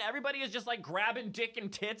porn, everybody is just like grabbing dick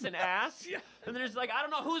and tits and ass. Yeah. And there's like, I don't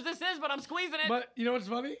know whose this is, but I'm squeezing it. But you know what's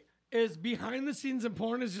funny? Is behind the scenes in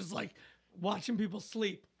porn is just like watching people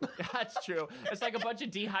sleep. That's true. It's like a bunch of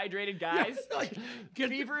dehydrated guys like,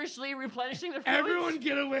 feverishly replenishing their fluids. Everyone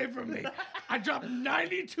get away from me. I dropped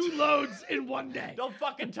 92 loads in one day. Don't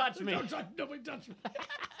fucking touch me. Nobody touch me.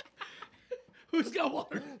 Who's got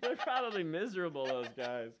water? They're probably miserable, those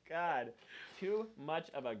guys. God, too much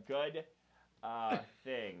of a good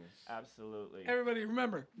thing. Absolutely. Everybody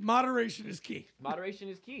remember, moderation is key. Moderation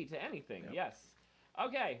is key to anything, yes.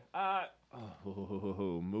 Okay,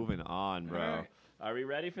 moving on, bro. All right. Are we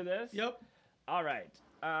ready for this? Yep. All right.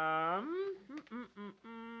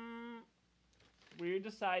 We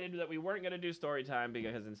decided that we weren't going to do story time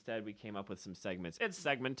because instead we came up with some segments. It's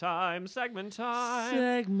segment time. Segment time.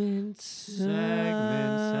 Segment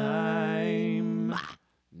time.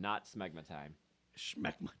 Not smegma time.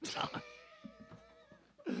 Schmeckma time.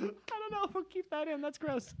 I don't know if we'll keep that in. That's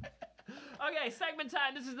gross. Okay, segment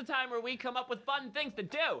time. This is the time where we come up with fun things to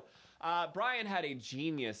do. Brian had a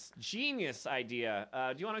genius idea.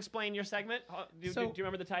 Do you want to explain your segment? Do you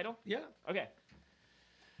remember the title? Yeah. Okay.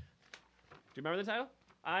 Do you remember the title?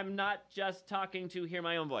 I'm not just talking to hear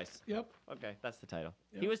my own voice. Yep. Okay, that's the title.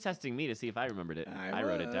 Yep. He was testing me to see if I remembered it. I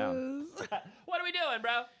wrote it down. What are we doing,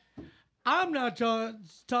 bro? I'm not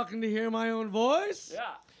just talking to hear my own voice.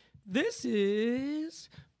 Yeah. This is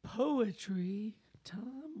poetry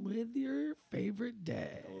time with your favorite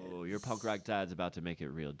dad. Oh, your punk rock dad's about to make it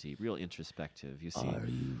real deep, real introspective. You see, Are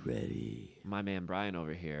you ready? my man Brian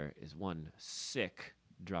over here is one sick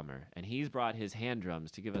drummer, and he's brought his hand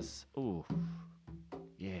drums to give us, ooh,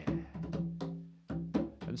 yeah.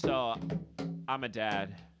 And so, I'm a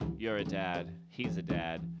dad, you're a dad, he's a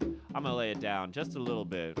dad. I'm gonna lay it down just a little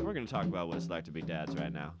bit. We're gonna talk about what it's like to be dads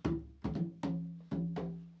right now.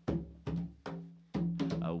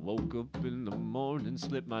 I woke up in the morning,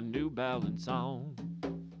 slipped my New Balance on.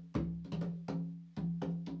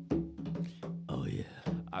 Oh, yeah.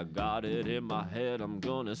 I got it in my head, I'm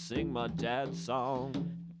gonna sing my dad's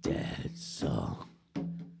song. Dad's song.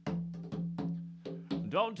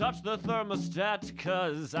 Don't touch the thermostat,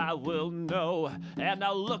 cause I will know. And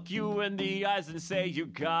I'll look you in the eyes and say you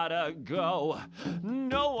gotta go.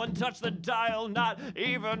 No one touch the dial, not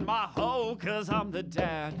even my hoe, cause I'm the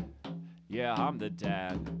dad. Yeah, I'm the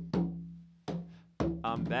dad.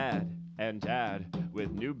 I'm bad and dad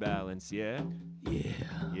with New Balance, yeah? Yeah.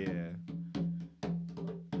 Yeah.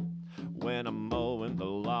 When I'm mowing the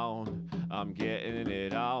lawn, I'm getting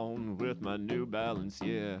it on with my New Balance,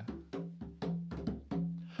 yeah.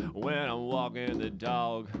 When I'm walking the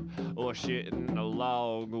dog or shitting a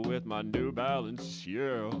log with my New Balance,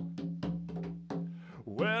 yeah.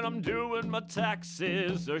 When I'm doing my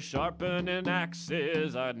taxes or sharpening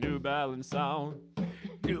axes, I New Balance on.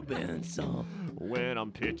 New Balance song. When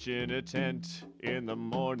I'm pitching a tent in the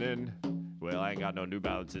morning, well, I ain't got no New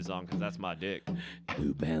Balances on because that's my dick.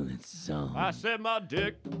 New Balance song. I said my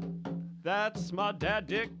dick, that's my dad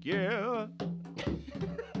dick, yeah.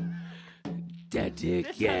 Dad dick,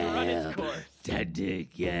 This yeah. has run its course. Dad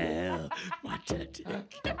dick, yeah. My dad dick.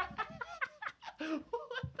 What the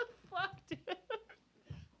fuck, dude?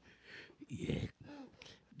 Yeah.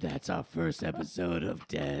 That's our first episode of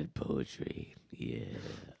Dad Poetry. Yeah.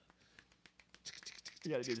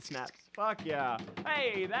 You gotta do the snaps. Fuck yeah.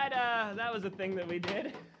 Hey, that was a thing that we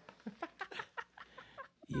did.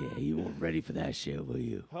 Yeah, you weren't ready for that shit, were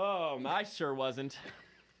you? Oh, I sure wasn't.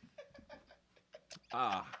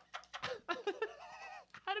 Ah.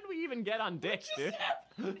 How did we even get on dicks, dude?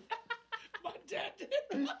 My dad did.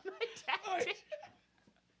 My dad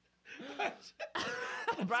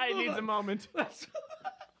did. Brian needs a moment.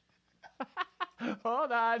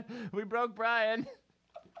 Hold on. We broke Brian.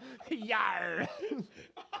 Yar.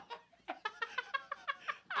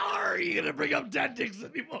 Are you gonna bring up dad dicks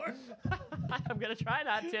anymore? I'm gonna try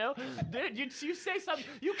not to. Dude, you say something.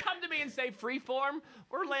 You come to me and say freeform.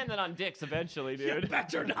 We're landing on dicks eventually, dude. You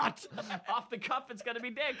better not. Off the cuff, it's gonna be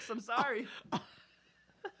dicks. I'm sorry.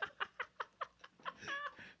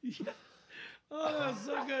 Oh, that's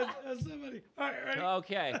so good. That's so funny. All right, ready?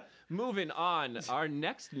 Okay, moving on. Our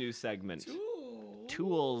next new segment.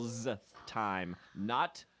 Tools time,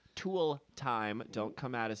 not tool time. Don't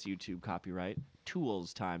come at us, YouTube copyright.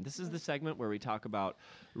 Tools time. This is the segment where we talk about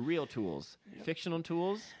real tools, fictional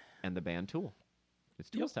tools, and the band Tool. It's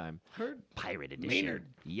tools time. Heard. Pirate edition. Maynard.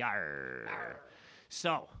 Yarr.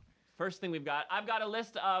 So, first thing I've got a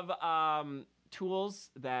list of tools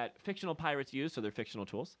that fictional pirates use, so they're fictional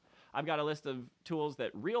tools. I've got a list of tools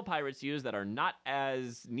that real pirates use that are not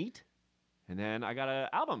as neat. And then I got an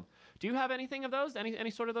album. Do you have anything of those? Any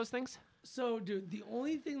sort of those things? So, dude, the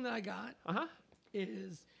only thing that I got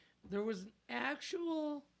is there was an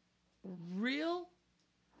actual, real,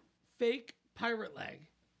 fake pirate leg.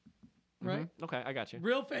 Right? Mm-hmm. Okay, I got you.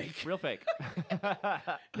 Real fake. Real fake.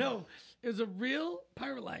 No, it was a real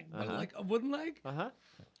pirate leg, but like a wooden leg.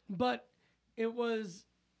 But it was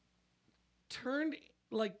turned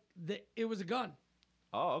like it was a gun.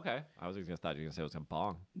 Oh, okay. I was just thought you were gonna say it was a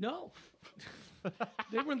bong. No.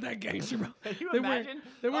 They weren't that gangster, bro. Can you They imagine?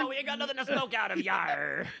 weren't, We ain't got nothing to smoke out of,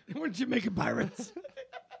 yar. They weren't Jamaican pirates.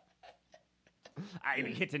 I'm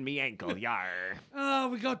hitting me ankle, yar. Oh,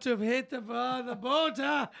 we got to hit the boat.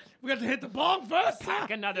 We got to hit the bong first. Pack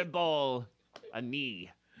another bowl. A knee.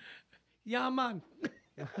 Yeah, man.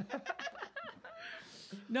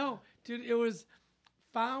 No, dude, it was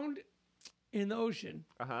found in the ocean.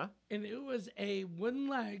 And it was a wooden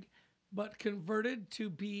leg, but converted to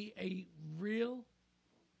be a real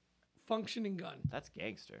functioning gun. That's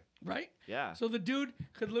gangster. Right? Yeah. So the dude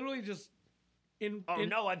could literally just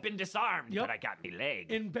no, I've been disarmed, Yep. but I got me leg.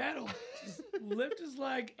 in battle, just lift his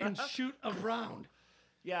leg and shoot a round.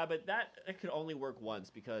 Yeah, but it could only work once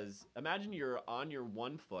because imagine you're on your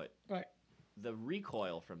one foot. Right. The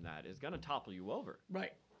recoil from that is gonna topple you over. Right.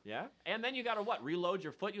 Yeah, and then you gotta what? Reload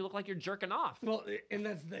your foot. You look like you're jerking off. Well, and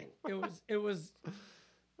that's the thing. It was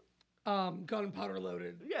gunpowder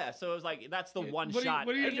loaded. Yeah, so it was like that's the one what do you- shot.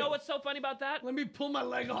 what do you And you know do? what's so funny about that? Let me pull my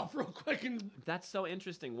leg off real quick and That's so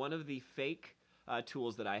interesting. One of the fake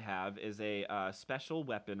tools that I have is a special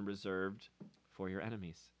weapon reserved for your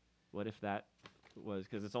enemies. What if that was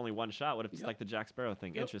because it's only one shot? What if it's like the Jack Sparrow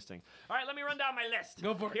thing? Interesting. All right, let me run down my list.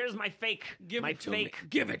 Go for it. Here's my fake. Give my it to fake me.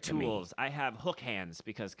 Give it to me. tools. I have hook hands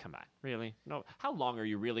because come on, really? No. How long are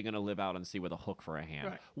you really gonna live out and see with a hook for a hand?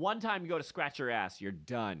 Right. One time you go to scratch your ass, you're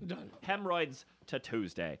done. Done. Hemorrhoids to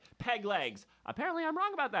Tuesday. Peg legs. Apparently, I'm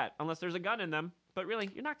wrong about that. Unless there's a gun in them. But really,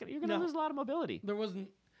 you're gonna No. lose a lot of mobility. there wasn't.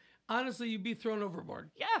 Honestly, you'd be thrown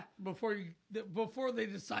overboard Yeah. before they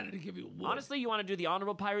decided to give you wood. Honestly, you want to do the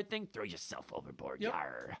honorable pirate thing? Throw yourself overboard. Yep.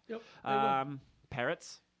 Yarr. Yep. they would.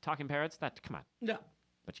 Parrots. Talking parrots. Come on. Yeah.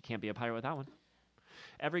 But you can't be a pirate without one.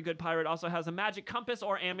 Every good pirate also has a magic compass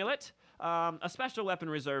or amulet, a special weapon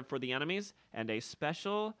reserved for the enemies, and a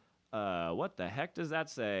special. What the heck does that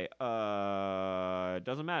say? It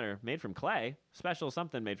doesn't matter. Made from clay. Special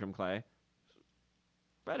something made from clay.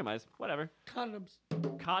 But anyways, whatever. Condoms.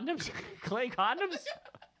 Condoms? Clay condoms?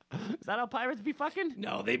 Is that how pirates be fucking?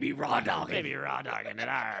 No, they be raw dogging. Maybe raw dogging it.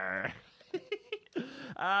 Arr.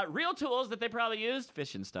 Real tools that they probably used?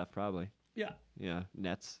 Fishing stuff, probably. Yeah. Yeah,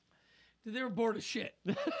 nets. Dude, they were bored as shit.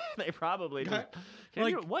 They probably just.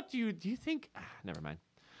 What do you think? Never mind.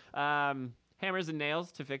 Hammers and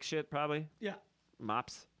nails to fix shit, probably. Yeah.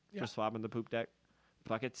 Mops Yeah. for swabbing the poop deck.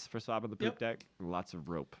 Buckets for swabbing the poop Yep. deck. And lots of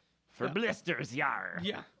rope for Yeah. blisters, yar.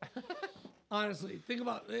 Yeah. Honestly, think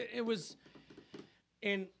about it. It was,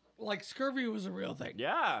 and like scurvy was a real thing.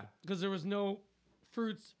 Yeah. Because there was no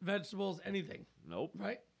fruits, vegetables, anything. Nope.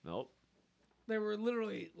 Right? Nope. They were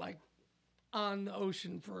literally like on the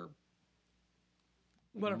ocean for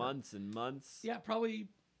whatever. Months and months. Yeah, probably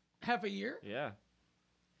half a year Yeah.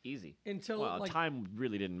 Easy. until Well, like time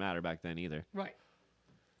really didn't matter back then either. right.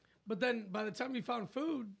 But then by the time you found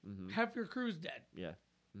food, half your crew's dead Yeah.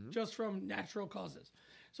 just from natural causes.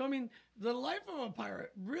 So I mean, the life of a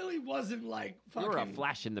pirate really wasn't like You fucking. were a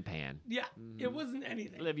flash in the pan. Yeah, it wasn't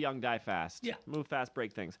anything. Live young, die fast. Yeah. Move fast,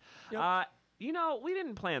 break things. Yep. We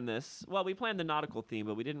didn't plan this. Well, we planned the nautical theme,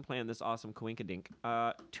 but we didn't plan this awesome coinkadink.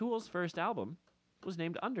 Tool's first album was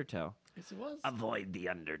named Undertow. Yes, it was. Avoid the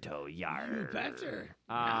undertow, yar. You better.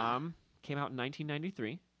 Came out in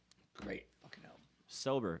 1993. Great fucking album.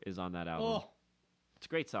 Sober is on that album. Oh, It's a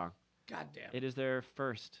great song. goddamn. It is their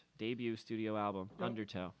first debut studio album, Yep.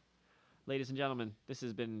 Undertow. Ladies and gentlemen, this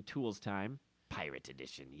has been Tool's time. Pirate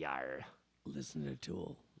edition, yar. Listen to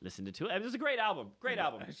Tool. Listen to Tool. It was a great album. Great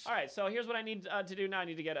album. Nice. All right, so here's what I need to do now. I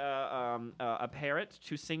need to get a parrot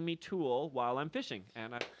to sing me Tool while I'm fishing,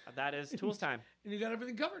 and that is Tool's time. And you got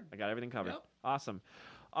everything covered. I got everything covered. Yep. Awesome.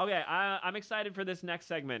 Okay, I'm excited for this next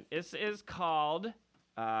segment. This is called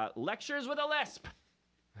Lectures with a lisp.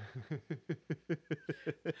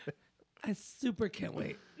 I super can't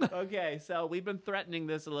wait. Okay, so we've been threatening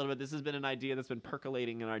this a little bit. This has been an idea that's been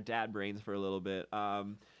percolating in our dad brains for a little bit.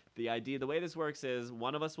 The way this works is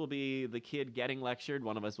one of us will be the kid getting lectured,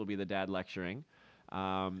 one of us will be the dad lecturing.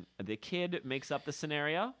 The kid makes up the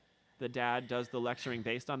scenario. The dad does the lecturing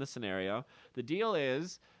based on the scenario. The deal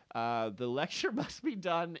is the lecture must be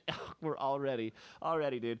done. We're already,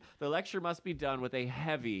 dude. The lecture must be done with a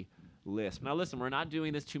heavy lisp. Now, listen, we're not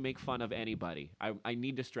doing this to make fun of anybody. I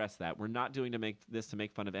need to stress that. We're not doing this to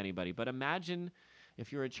make fun of anybody. But imagine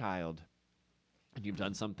if you're a child and you've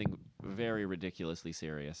done something very ridiculously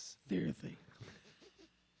serious. Seriously.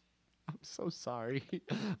 I'm so sorry.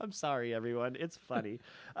 I'm sorry, everyone. It's funny.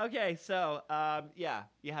 Okay, so,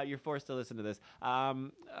 you're forced to listen to this.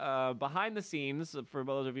 Behind the scenes, for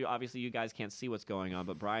both of you, obviously you guys can't see what's going on,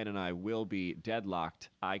 but Brian and I will be deadlocked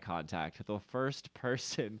eye contact. The first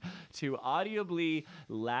person to audibly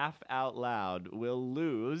laugh out loud will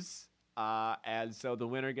lose, and so the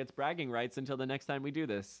winner gets bragging rights until the next time we do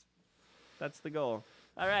this. That's the goal.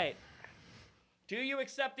 All right. Do you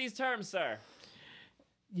accept these terms, sir?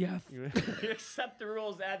 Yes. You accept the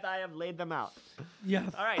rules as I have laid them out.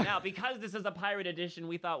 Yes. All right, now, because this is a pirate edition,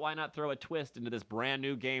 we thought, why not throw a twist into this brand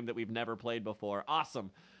new game that we've never played before? Awesome.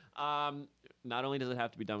 Not only does it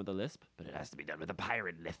have to be done with a lisp, but it has to be done with a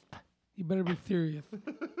pirate lisp. You better be serious.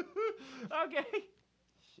 Okay.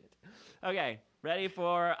 Shit. Okay, ready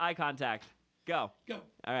for eye contact. Go. Go.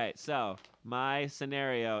 All right, so my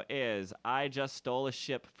scenario is I just stole a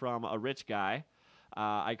ship from a rich guy.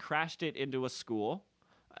 I crashed it into a school.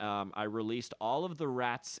 I released all of the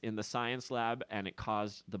rats in the science lab, and it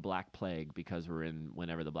caused the Black Plague because we're in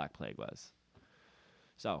whenever the Black Plague was.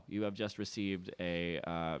 So you have just received a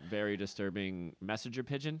very disturbing messenger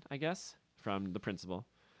pigeon, I guess, from the principal,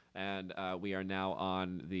 and we are now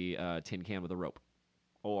on the tin can with a rope.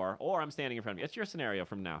 Or I'm standing in front of you. It's your scenario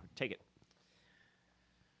from now. Take it.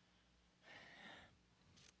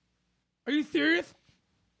 Are you serious?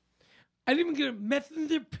 I didn't even get a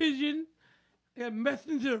messenger pigeon. I got a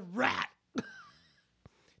messenger rat.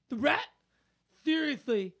 The rat,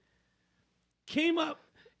 seriously, came up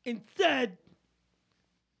and said,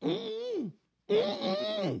 I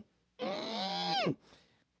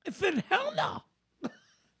said, hell no.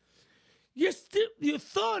 Your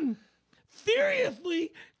son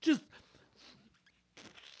seriously just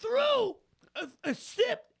threw a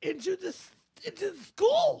ship into the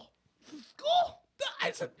school. School.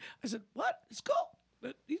 I said, what? School?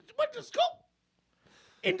 He went to school.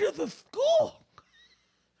 Into the school.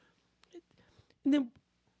 And then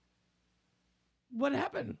what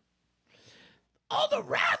happened? All the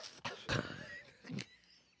rats.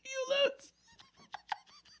 You lose.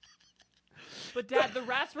 But Dad, the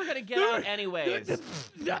rats were gonna get out anyways.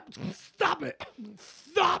 Stop it.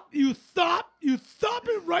 Stop. You stop. You stop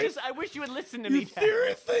it right. I wish you would listen to me, Dad.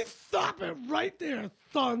 Seriously stop it right there,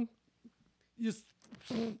 son.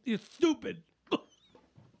 You're stupid.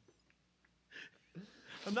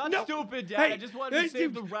 I'm not stupid, Dad. Hey, I just wanted to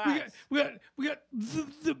save the rats. We got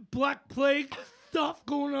the Black Plague stuff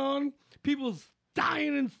going on. People's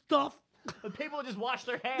dying and stuff. The people just wash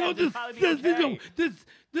their hands. No, this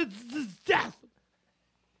death.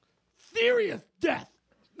 Serious death.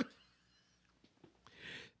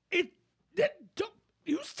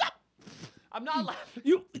 You stop. I'm not laughing.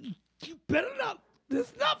 You better not.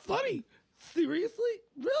 This is not funny. Seriously?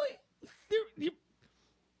 Really?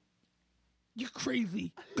 You're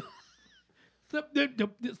crazy. Stop. You're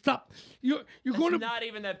going to. It's not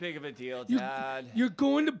even that big of a deal, Dad. You're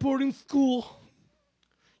going to boarding school.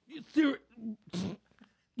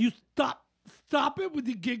 You stop. Stop it with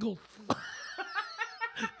the giggles.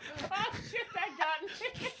 Oh shit! That got me.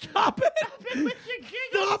 Stop it. Stop it with your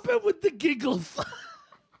giggles. Stop it with the giggles.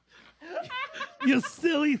 You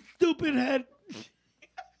silly, stupid head.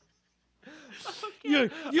 Okay.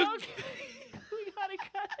 Okay. We gotta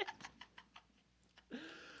cut it.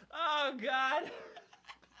 Oh God.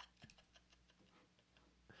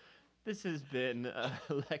 This has been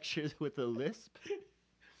Lectures with a Lisp.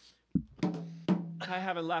 I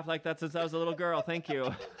haven't laughed like that since I was a little girl. Thank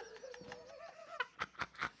you.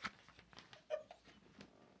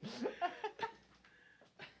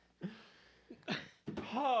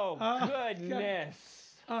 Oh, goodness.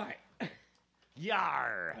 All right.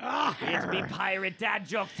 Yar. Arr. It's me pirate dad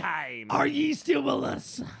joke time. Are ye still with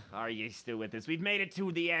us? Are you still with us? We've made it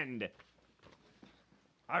to the end.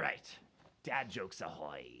 All right. Dad jokes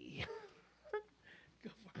ahoy. Go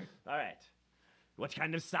for it. All right. What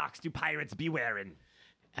kind of socks do pirates be wearing?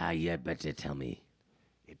 You better tell me.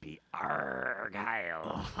 It'd be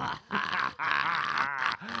Argyle.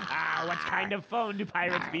 What kind of phone do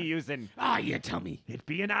pirates be using? You tell me. It'd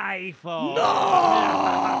be an iPhone. No!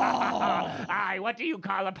 Aye, what do you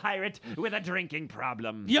call a pirate with a drinking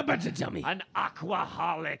problem? You better tell me. An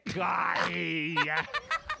aquaholic. Aye.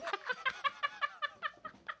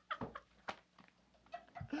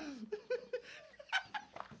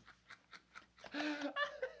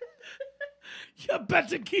 You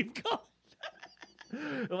better keep going.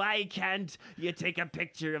 Why can't you take a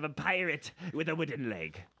picture of a pirate with a wooden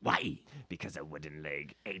leg? Why? Because a wooden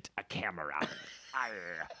leg ain't a camera.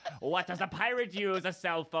 Arr. What does a pirate use a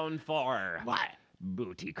cell phone for? Why?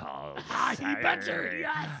 Booty calls. You better, Arr.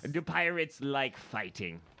 yes. Do pirates like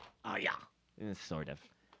fighting? Oh, yeah. Sort of.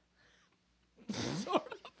 Sort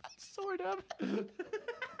of. Sort of.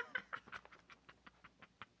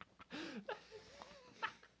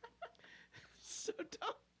 So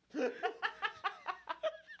dumb.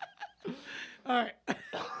 All right.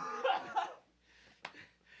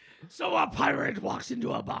 So a pirate walks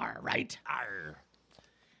into a bar, right? Arr.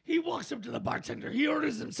 He walks up to the bartender. He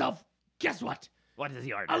orders himself, guess what? What does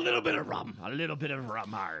he order? A little bit of rum. A little bit of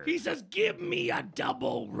rum. Arr. He says, give me a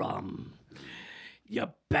double rum. You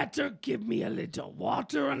better give me a little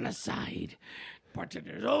water on the side.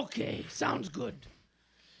 Bartender's, okay, sounds good.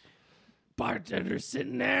 Bartender's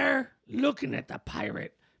sitting there looking at the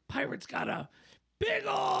pirate. Pirate's got a big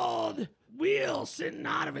old wheel sitting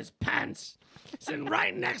out of his pants, sitting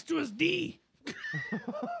right next to his D.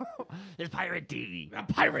 There's Pirate D. A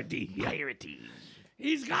pirate D. Yeah. Pirate D.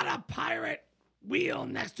 He's got a pirate wheel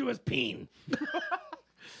next to his peen.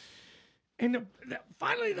 And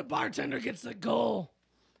finally the bartender gets the goal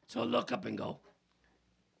to look up and go,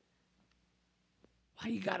 why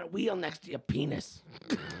you got a wheel next to your penis?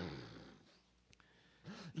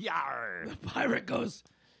 Yar. The pirate goes,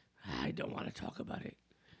 I don't want to talk about it.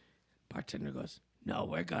 Bartender goes, no,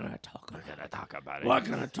 we're gonna talk about it. We're gonna talk about it. We're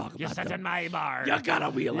gonna talk You're about sitting it. in my bar. You got a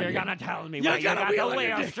wheel in You're your- gonna tell me You why you got a got wheel the in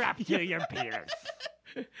your wheel dick. strapped to your penis.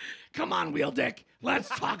 Come on, wheel dick. Let's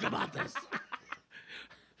talk about this.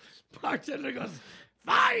 Bartender goes,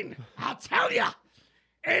 fine, I'll tell ya.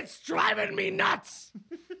 It's driving me nuts.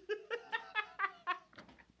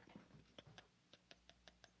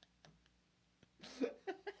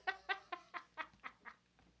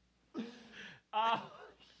 Oh,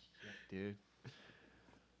 dude.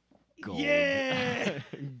 Gold. Yeah.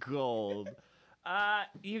 Gold.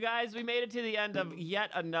 You guys, we made it to the end of yet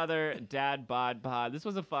another Dad Bod Pod. This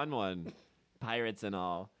was a fun one. Pirates and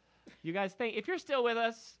all. You guys, if you're still with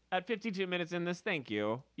us at 52 minutes in this, thank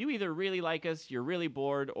you. You either really like us, you're really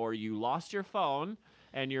bored, or you lost your phone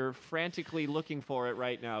and you're frantically looking for it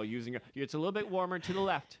right now using it's a little bit warmer to the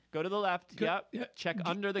left. Go to the left. Go- Yep. yeah. Check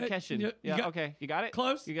under the cushion. yeah, Okay. You got it?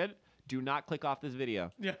 Close. You good? Do not click off this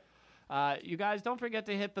video. Yeah. You guys, don't forget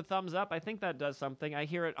to hit the thumbs up. I think that does something. I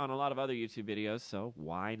hear it on a lot of other YouTube videos, so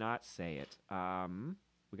why not say it?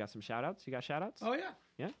 We got some shout-outs. You got shout-outs? Oh, yeah.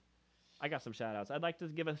 Yeah? I got some shout-outs. I'd like to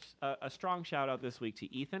give a strong shout-out this week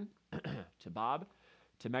to Ethan, to Bob,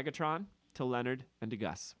 to Megatron, to Leonard, and to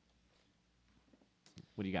Gus.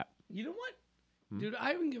 What do you got? You know what? Dude, I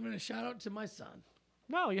haven't given a shout out to my son.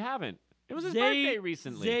 No, you haven't. It was his birthday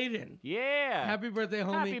recently. Zayden. Yeah. Happy birthday,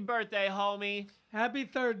 homie. Happy birthday, homie. Happy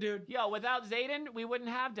third, dude. Yo, without Zayden, we wouldn't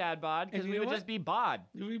have Dad Bod because And you we know would what? just be Bod.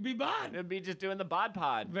 We'd be bod. It'd be just doing the Bod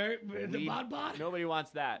Pod. The bod bod? Nobody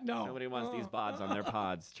wants that. No. Nobody wants these bods on their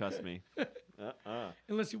pods. Trust me.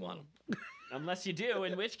 Unless you want them. Unless you do,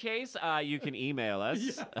 in which case you can email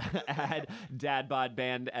us at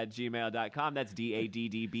dadbodband@gmail.com. That's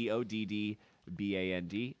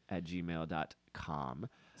DADDBODDBAND@gmail.com.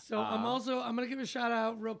 So I'm going to give a shout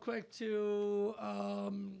out real quick to,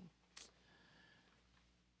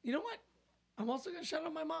 you know what? I'm also going to shout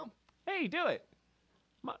out my mom. Hey, do it.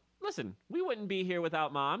 Listen, we wouldn't be here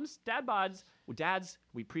without moms. Dads,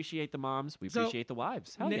 we appreciate the moms. We appreciate the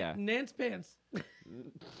wives. Hell yeah. Nance Pants.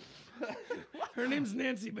 Her name's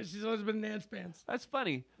Nancy, but she's always been Nance Pants. That's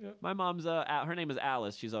funny. Yep. My mom's, her name is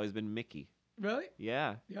Alice. She's always been Mickey. Really?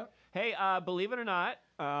 Yeah. Yep. Hey, believe it or not,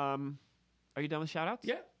 are you done with shout-outs?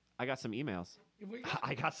 Yeah. I got some emails. We got-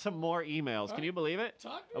 I got some more emails. Can you believe it?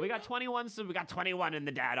 Talk to me We got about 21, so we got 21 in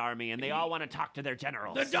the Dad Army, and they all want to talk to their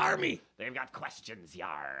generals. the Darmy. They've got questions,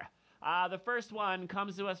 yar. The first one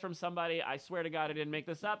comes to us from somebody. I swear to God, I didn't make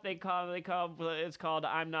this up. It's called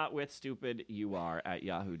I'm Not With Stupid You Are at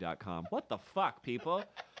yahoo.com. What the fuck, people?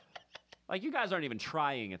 Like, you guys aren't even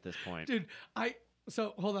trying at this point. Dude,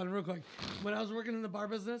 so hold on real quick. When I was working in the bar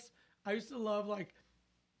business, I used to love like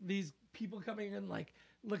these people coming in like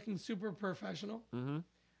looking super professional. Mm-hmm.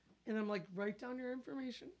 And I'm like, write down your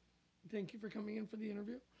information. thank you for coming in for the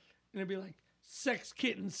interview. And it'd be like, Sex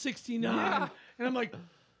Kitten 69. Yeah. And I'm like,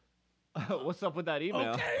 what's up with that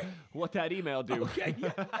email? okay. What that email do? Okay.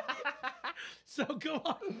 Yeah. So go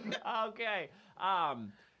on. Okay.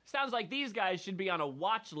 Sounds like these guys should be on a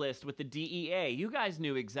watch list with the DEA. You guys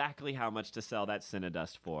knew exactly how much to sell that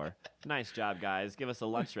Cinedust for. Nice job, guys. Give us a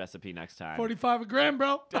lunch recipe next time. 45 a gram,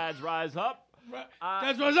 bro. Dads rise up.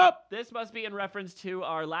 That's what's up. This must be in reference to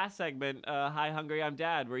our last segment, Hi Hungry, I'm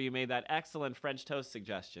Dad, where you made that excellent French toast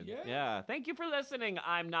suggestion. Yeah. Thank you for listening.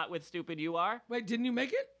 I'm not with stupid you are. Wait, didn't you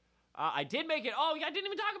make it? I did make it. Oh, yeah, I didn't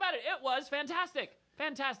even talk about it. It was fantastic.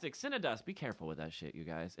 Fantastic. Cinedust. Be careful with that shit, you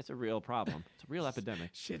guys. It's a real problem. It's a real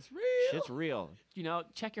epidemic. Shit's real. Shit's real. You know,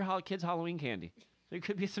 check your kids' Halloween candy. There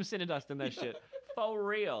could be some Cinedust in that shit. For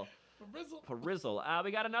real. For rizzle.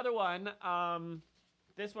 We got another one.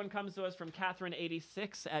 This one comes to us from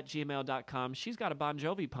Catherine86@gmail.com. She's got a Bon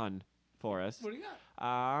Jovi pun for us. What do you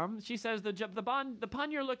got? She says the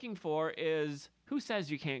pun you're looking for is, who says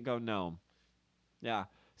you can't go gnome? Yeah.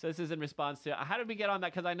 So this is in response to, how did we get on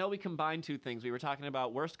that? Because I know we combined two things. We were talking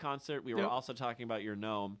about worst concert. We were also talking about your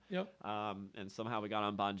gnome. Yep. And somehow we got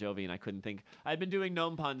on Bon Jovi, and I couldn't think. I'd been doing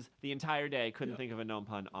gnome puns the entire day. Couldn't think of a gnome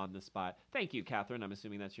pun on the spot. Thank you, Catherine. I'm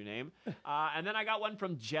assuming that's your name. And then I got one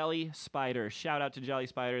from Jelly Spider. Shout out to Jelly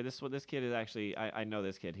Spider. This kid is actually, I know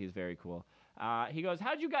this kid. He's very cool. He goes,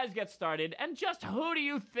 how'd you guys get started? And just who do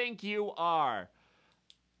you think you are?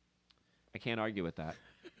 I can't argue with that.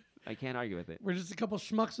 I can't argue with it. We're just a couple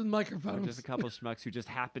schmucks with microphones. We're just a couple schmucks who just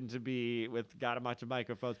happen to be got a bunch of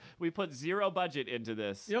microphones. We put zero budget into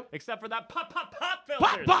this. Yep. Except for that pop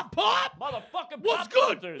filters. Pop! Motherfucking What's pop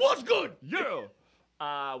good? filters. What's good?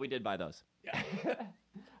 Yeah. We did buy those. Yeah.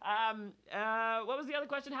 What was the other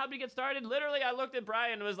question? How'd we get started? Literally, I looked at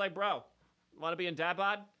Brian and was like, bro, want to be in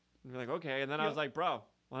DadBod? And you're like, okay. And then I was like, bro,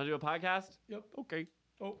 want to do a podcast? Yep. Okay.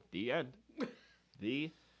 Oh. The end.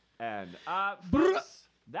 The end. Folks,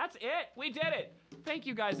 that's it. We did it. Thank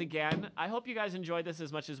you guys again. I hope you guys enjoyed this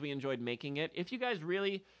as much as we enjoyed making it. If you guys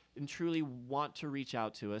really and truly want to reach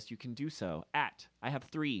out to us, you can do so at, I have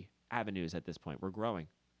 3 avenues at this point. We're growing.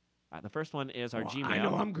 The first one is our Gmail. I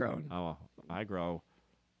know I'm growing. Oh, I grow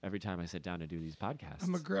every time I sit down to do these podcasts.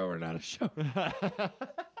 I'm a grower, not a show.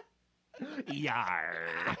 Yar.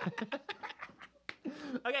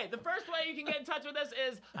 Okay, the first way you can get in touch with us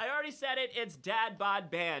is, I already said it, it's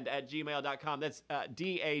dadbodband@gmail.com. That's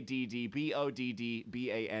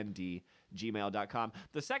DADDBODDBAND, gmail.com.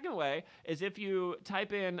 The second way is if you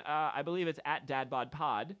type in, I believe it's at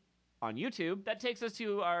DadBodPod on YouTube. That takes us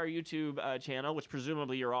to our YouTube channel, which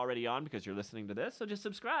presumably you're already on because you're listening to this, so just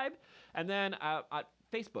subscribe. And then at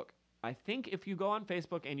Facebook. I think if you go on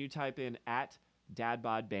Facebook and you type in at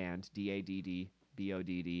DadBodBand, DADDBODDBAND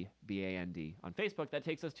on Facebook, that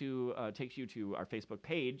takes you to our Facebook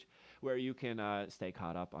page where you can stay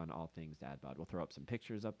caught up on all things DadBod. We'll throw up some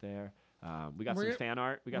pictures up there. We got some fan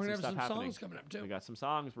art. We got some stuff happening. Songs coming up too. We got some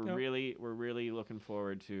songs. We're really looking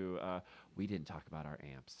forward to. We didn't talk about our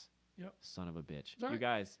amps. Yep. Son of a bitch. Sorry. You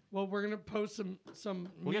guys. Well, we're gonna post some.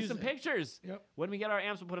 We'll get some pictures. Yep. When we get our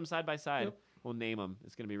amps, we'll put them side by side. Yep. We'll name them.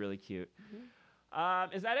 It's gonna be really cute.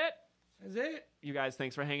 Mm-hmm. Is that it? That's it. You guys,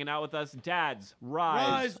 thanks for hanging out with us. Dads,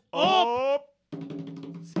 rise up.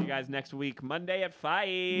 See you guys next week, Monday at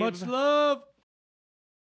 5. Much love.